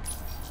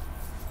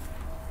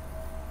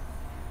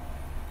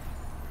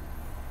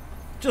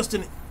 Just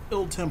an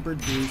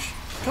ill-tempered douche.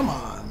 Come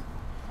on.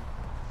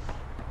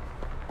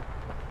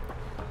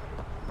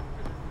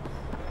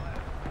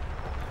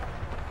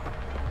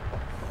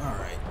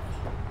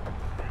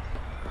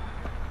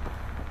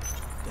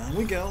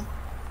 go.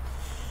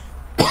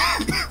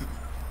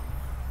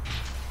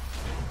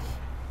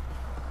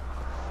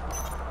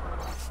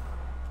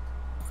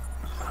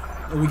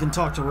 And we can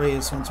talk to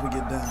Reyes once we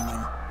get down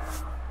there.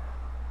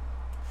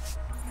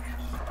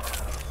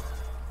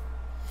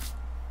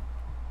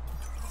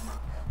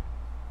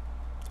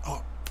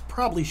 Oh,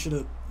 probably should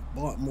have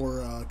bought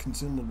more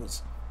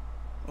consumables.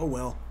 Oh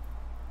well.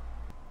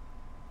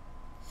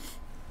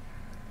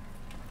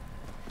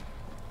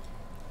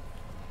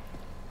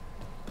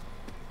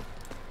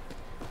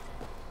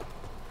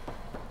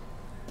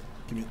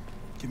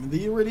 Give me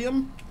the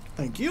iridium.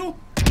 Thank you.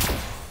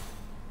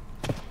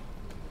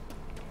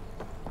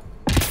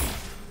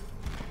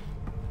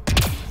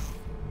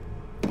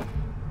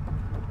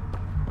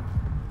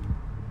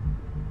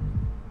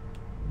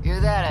 You're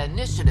that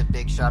initiative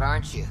big shot,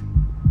 aren't you?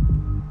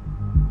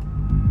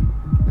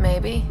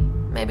 Maybe.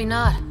 Maybe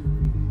not.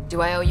 Do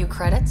I owe you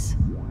credits?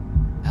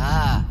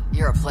 Ah,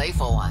 you're a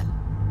playful one.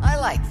 I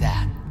like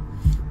that.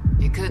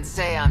 You could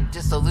say I'm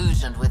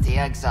disillusioned with the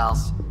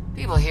exiles.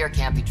 People here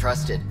can't be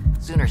trusted.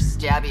 Sooner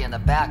stab you in the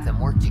back than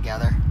work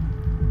together.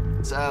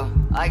 So,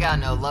 I got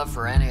no love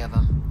for any of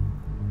them.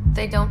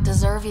 They don't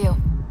deserve you.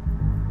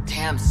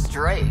 Damn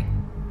straight.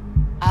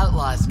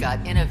 Outlaws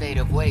got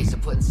innovative ways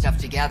of putting stuff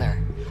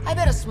together. I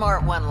bet a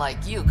smart one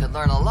like you could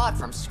learn a lot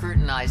from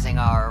scrutinizing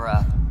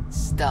our,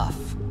 stuff.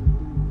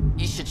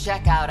 You should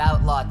check out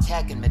Outlaw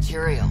Tech and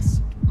Materials.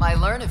 Might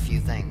learn a few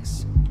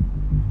things.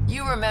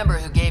 You remember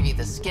who gave you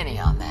the skinny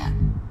on that?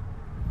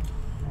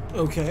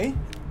 Okay.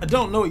 I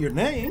don't know your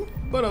name,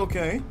 but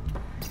okay.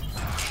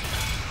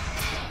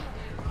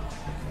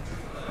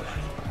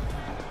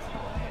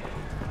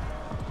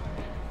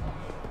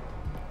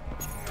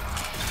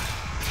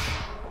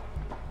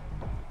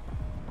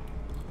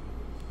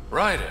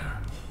 Ryder.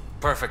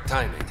 Perfect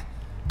timing.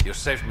 You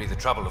saved me the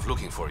trouble of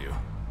looking for you.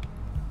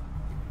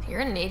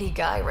 You're a needy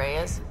guy,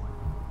 Reyes.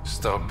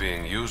 Stop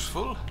being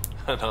useful,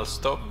 and I'll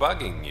stop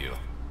bugging you.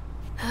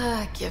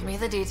 Give me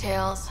the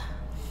details.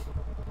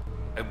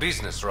 A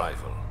business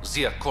rival,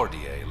 Zia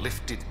Cordier,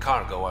 lifted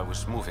cargo I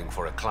was moving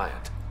for a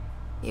client.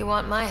 You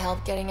want my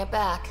help getting it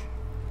back?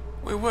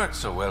 We worked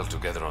so well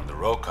together on the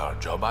Rokar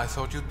job, I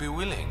thought you'd be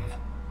willing.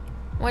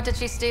 What did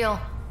she steal?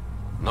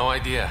 No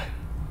idea.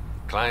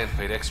 Client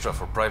paid extra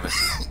for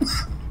privacy.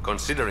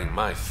 Considering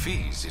my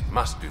fees, it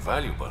must be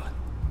valuable.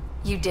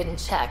 You didn't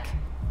check.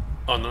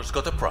 Honor's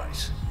got a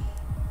price.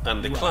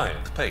 And the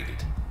client paid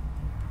it.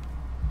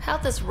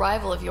 How'd this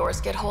rival of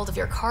yours get hold of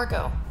your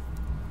cargo?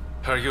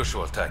 Her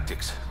usual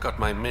tactics. Got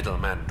my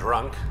middleman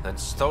drunk, then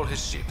stole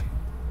his ship.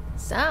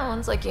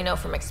 Sounds like you know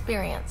from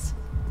experience.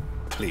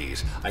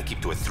 Please, I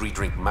keep to a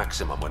 3-drink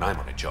maximum when I'm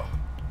on a job.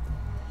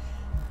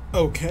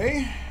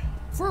 Okay.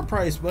 For a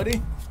price,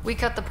 buddy. We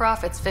cut the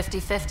profits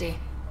 50-50.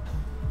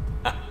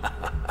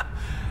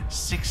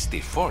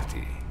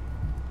 60-40.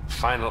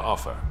 Final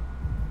offer.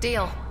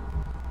 Deal.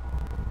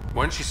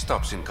 When she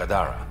stops in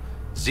Kadara,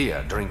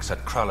 Zia drinks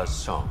at Krala's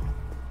song.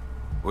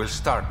 We'll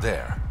start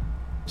there.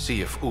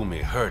 See if Umi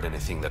heard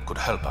anything that could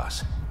help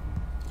us.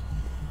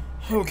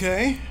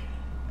 Okay.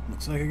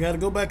 Looks like I gotta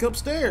go back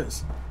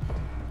upstairs.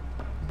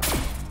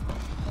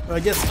 I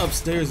guess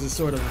upstairs is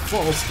sort of a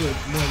false strip,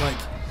 more like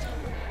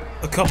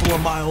a couple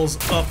of miles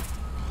up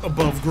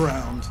above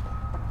ground.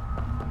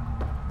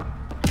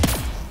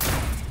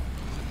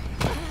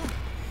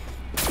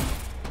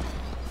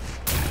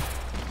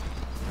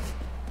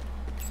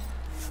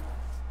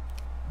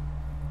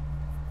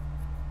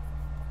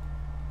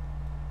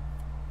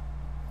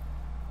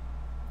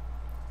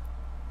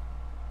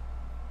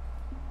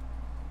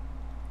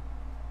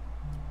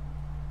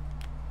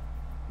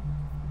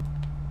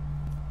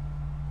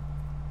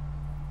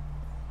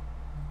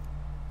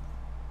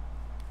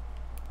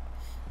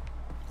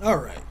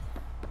 Alright.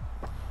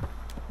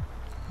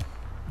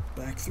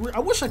 Back through. I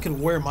wish I could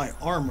wear my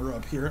armor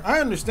up here. I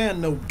understand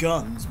no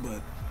guns,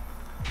 but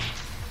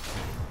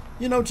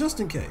you know, just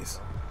in case.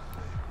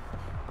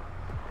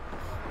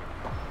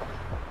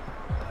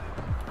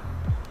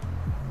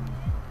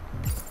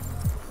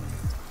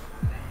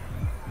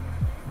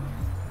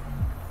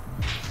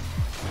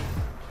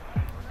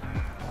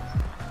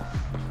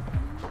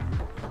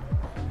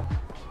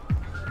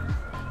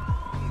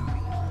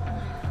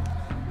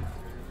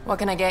 What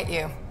can I get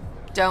you?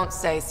 Don't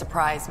say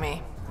surprise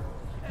me.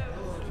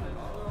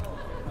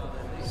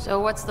 So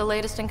what's the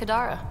latest in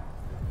Kadara?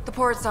 The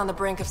port's on the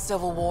brink of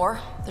civil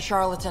war. The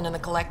Charlatan and the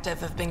Collective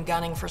have been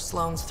gunning for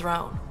Sloane's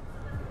throne.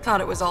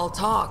 Thought it was all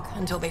talk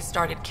until they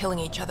started killing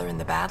each other in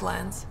the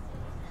Badlands.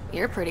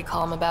 You're pretty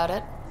calm about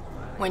it.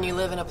 When you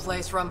live in a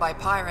place run by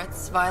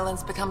pirates,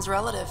 violence becomes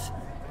relative.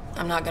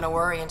 I'm not gonna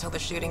worry until the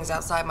shooting's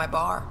outside my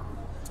bar.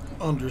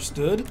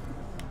 Understood.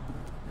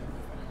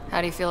 How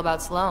do you feel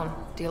about Sloane?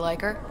 Do you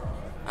like her?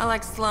 I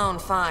like Sloane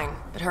fine,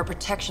 but her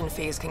protection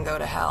fees can go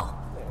to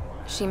hell.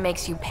 She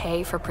makes you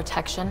pay for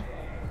protection?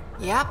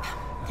 Yep,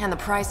 and the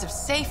price of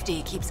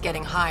safety keeps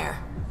getting higher.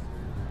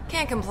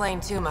 Can't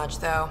complain too much,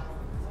 though.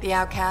 The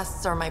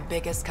outcasts are my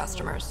biggest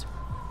customers.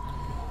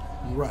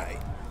 Right.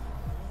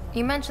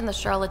 You mentioned the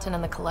Charlatan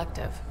and the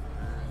Collective.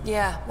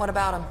 Yeah, what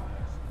about them?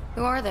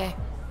 Who are they?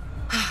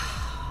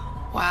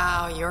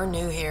 Wow, you're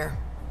new here.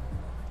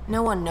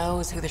 No one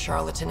knows who the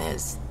charlatan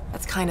is.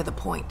 That's kind of the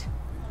point.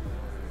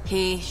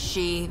 He,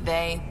 she,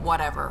 they,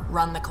 whatever,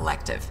 run the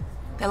collective.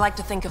 They like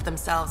to think of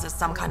themselves as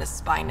some kind of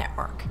spy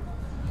network.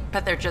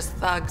 But they're just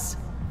thugs.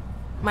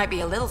 Might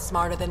be a little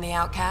smarter than the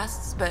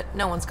outcasts, but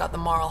no one's got the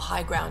moral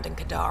high ground in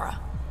Kadara.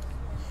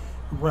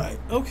 Right,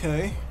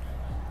 okay.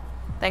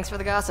 Thanks for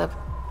the gossip.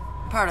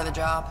 Part of the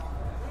job.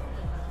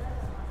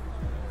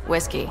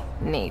 Whiskey.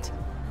 Neat.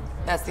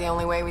 That's the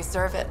only way we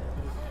serve it.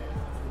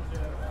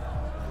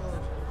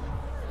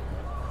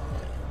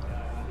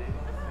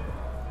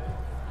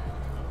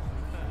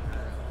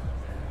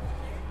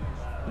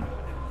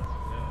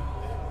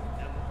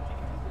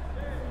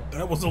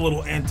 That was a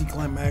little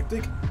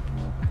anticlimactic.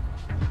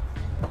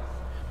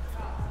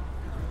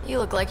 You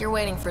look like you're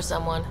waiting for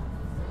someone.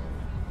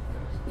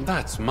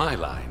 That's my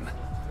line.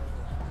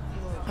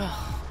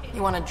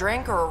 You want a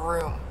drink or a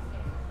room?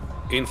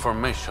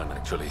 Information,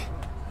 actually.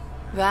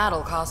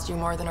 That'll cost you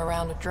more than a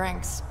round of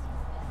drinks.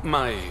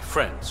 My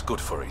friend's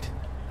good for it.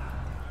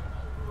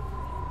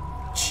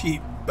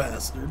 Cheap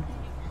bastard.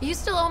 You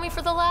still owe me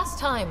for the last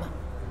time.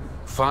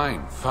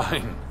 Fine,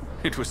 fine.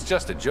 It was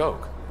just a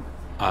joke.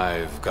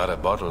 I've got a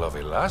bottle of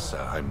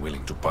Elasa I'm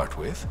willing to part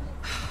with.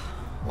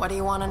 What do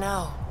you want to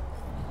know?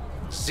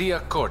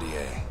 Zia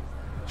Cordier.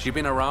 She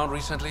been around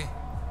recently?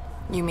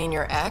 You mean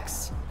your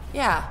ex?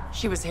 Yeah,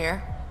 she was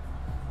here.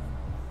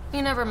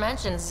 You never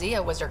mentioned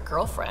Zia was your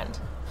girlfriend.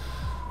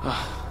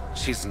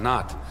 She's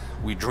not.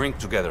 We drink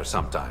together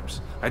sometimes.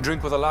 I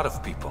drink with a lot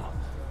of people.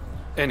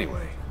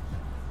 Anyway,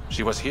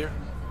 she was here?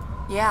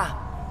 Yeah,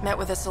 met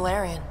with a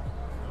Solarian.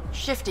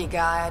 Shifty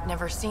guy I'd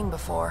never seen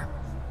before.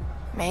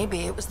 Maybe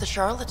it was the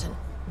charlatan.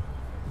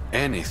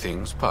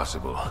 Anything's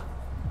possible.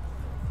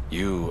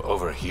 You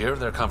overhear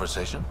their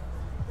conversation?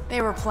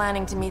 They were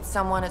planning to meet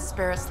someone at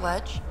Spirit's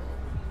Ledge.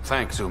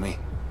 Thanks, Umi.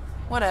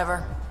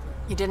 Whatever.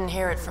 You didn't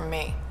hear it from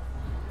me.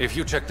 If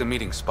you check the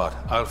meeting spot,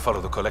 I'll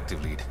follow the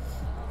collective lead.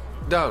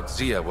 Doubt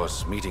Zia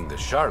was meeting the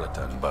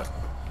charlatan, but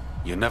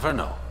you never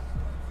know.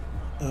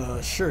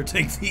 Sure,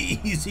 take the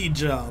easy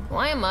job.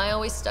 Why am I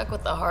always stuck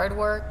with the hard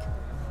work?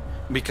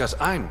 Because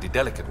I'm the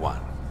delicate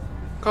one.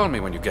 Call me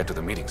when you get to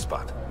the meeting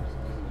spot.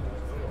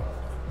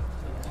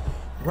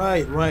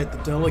 Right, the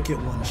delicate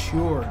one,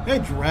 sure. Hey,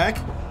 Drac.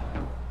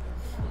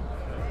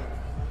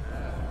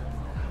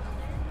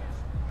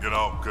 You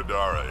know,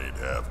 Kadara ain't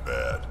half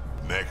bad.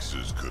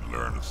 Nexus could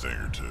learn a thing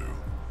or two.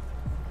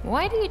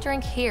 Why do you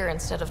drink here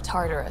instead of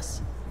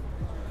Tartarus?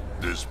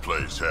 This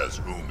place has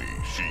Umi.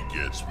 She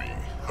gets me.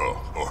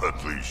 Or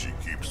at least she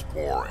keeps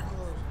pouring.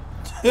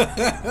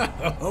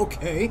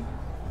 Okay.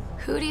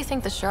 Who do you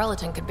think the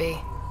charlatan could be?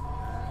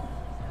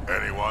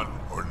 Anyone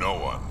or no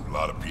one. A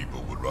lot of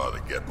people would rather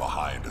get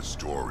behind a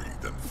story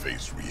than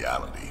face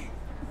reality.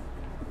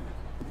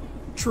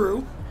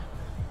 True.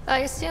 I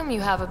assume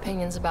you have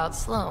opinions about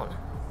Sloane.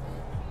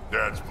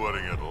 That's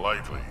putting it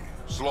lightly.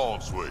 Sloane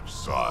switched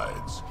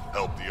sides.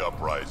 Helped the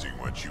uprising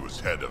when she was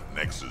head of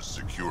Nexus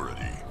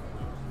security.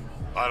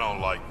 I don't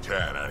like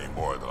Tan any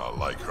more than I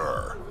like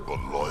her, but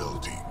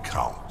loyalty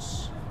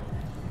counts.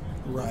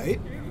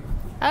 Right.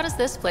 How does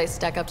this place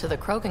stack up to the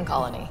Krogan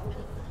colony?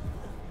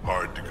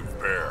 Hard to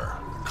compare.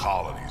 The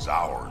colony's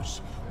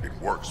ours. It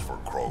works for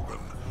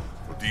Krogan.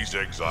 But these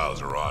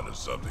exiles are onto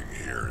something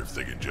here if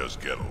they can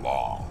just get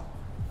along.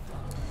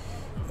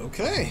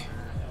 Okay.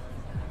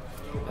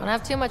 Don't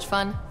have too much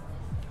fun.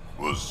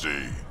 We'll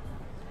see.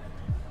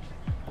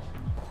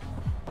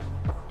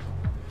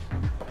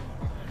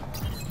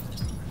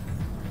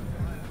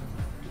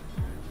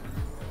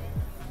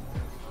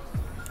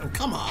 Oh,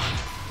 come on.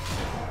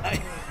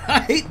 I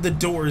hate the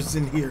doors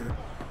in here.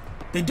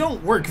 They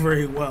don't work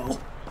very well.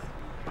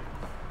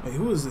 Wait,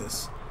 who is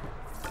this?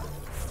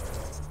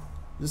 Is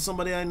this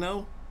somebody I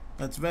know?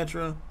 That's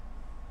Vetra.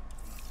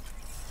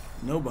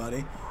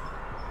 Nobody.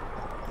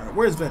 Alright,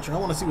 where's Vetra? I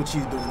want to see what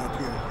she's doing up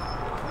here.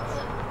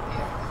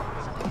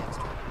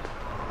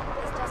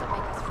 This doesn't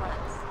make us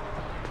friends.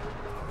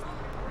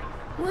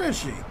 Where is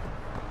she?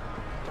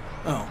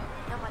 Oh.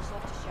 Not much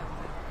left to show.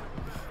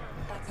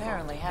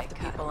 Apparently, half the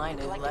people I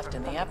knew left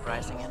in the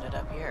uprising ended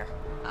up here.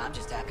 I'm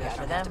just happy good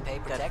for them,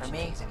 good for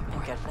me,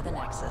 and good for the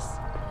Nexus.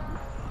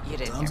 You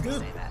didn't Sounds hear me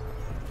good. say that.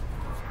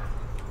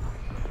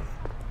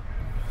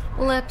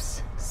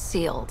 Lips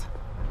sealed.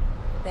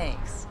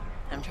 Thanks.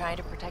 I'm trying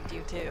to protect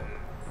you too.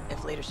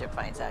 If leadership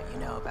finds out you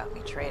know about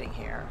me trading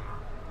here,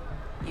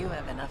 you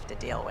have enough to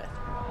deal with.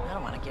 I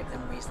don't want to give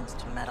them reasons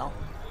to meddle.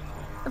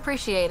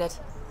 Appreciate it.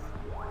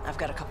 I've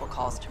got a couple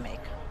calls to make,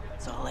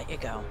 so I'll let you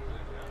go.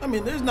 I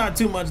mean, there's not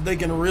too much they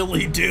can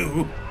really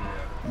do.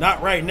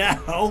 Not right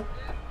now.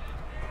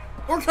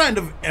 Or kind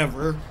of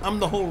ever. I'm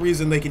the whole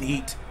reason they can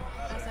eat.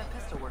 How's that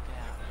pistol working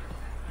out?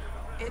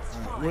 It's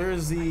fine.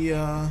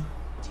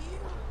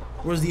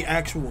 Where's the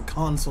actual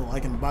console I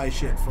can buy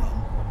shit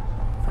from?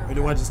 Or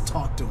do I just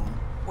talk to him?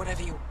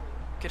 Whatever you...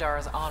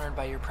 Kadara's honored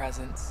by your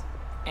presence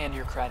and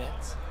your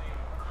credits.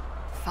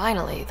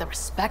 Finally, the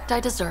respect I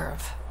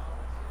deserve.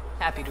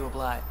 Happy to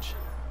oblige.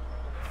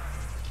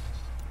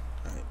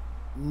 Alright.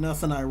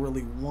 Nothing I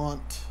really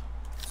want,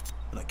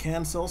 but I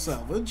can sell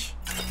salvage.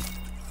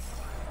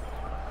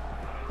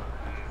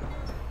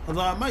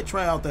 Although I might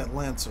try out that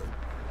Lancer.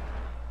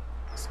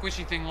 A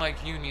squishy thing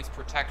like you needs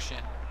protection.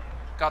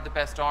 Got the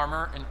best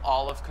armor in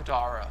all of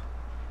Kadara.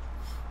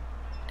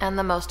 And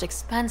the most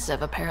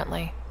expensive,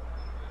 apparently.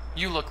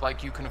 You look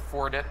like you can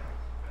afford it.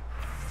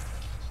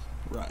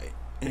 Right.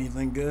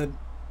 Anything good?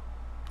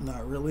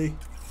 Not really.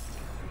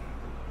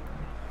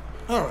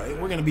 Alright,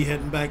 we're gonna be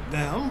heading back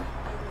down.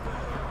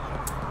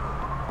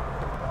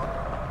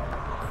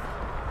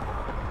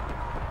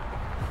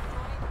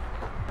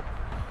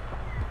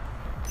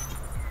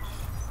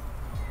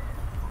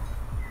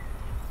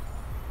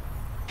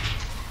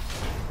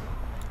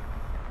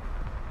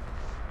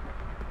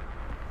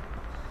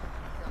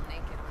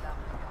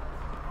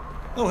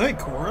 Oh, hey,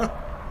 Cora.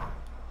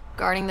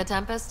 Guarding the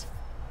Tempest?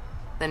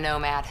 The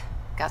Nomad.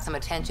 Got some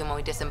attention when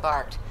we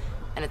disembarked,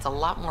 and it's a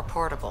lot more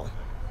portable.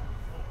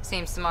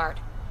 Seems smart.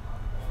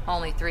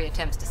 Only 3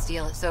 attempts to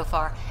steal it so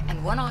far,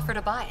 and 1 offer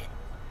to buy it.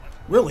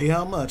 Really?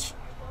 How much?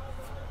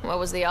 What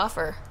was the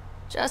offer?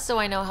 Just so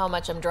I know how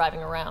much I'm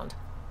driving around.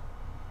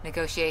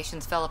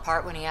 Negotiations fell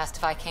apart when he asked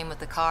if I came with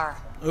the car.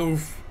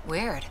 Oof.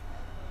 Weird.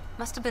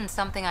 Must have been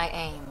something I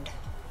aimed.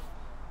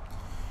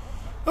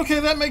 Okay,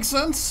 that makes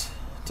sense.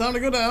 Time to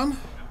go down.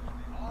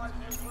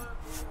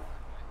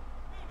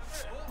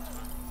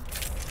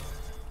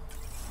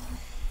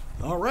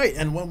 Alright,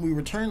 and when we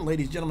return,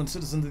 ladies, gentlemen,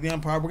 citizens of the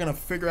Empire, we're going to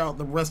figure out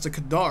the rest of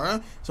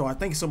Kadara. So I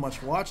thank you so much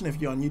for watching.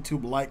 If you're on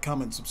YouTube, like,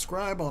 comment,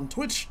 subscribe. On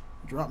Twitch,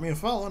 drop me a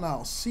follow, and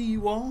I'll see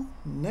you all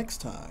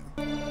next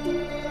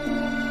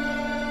time.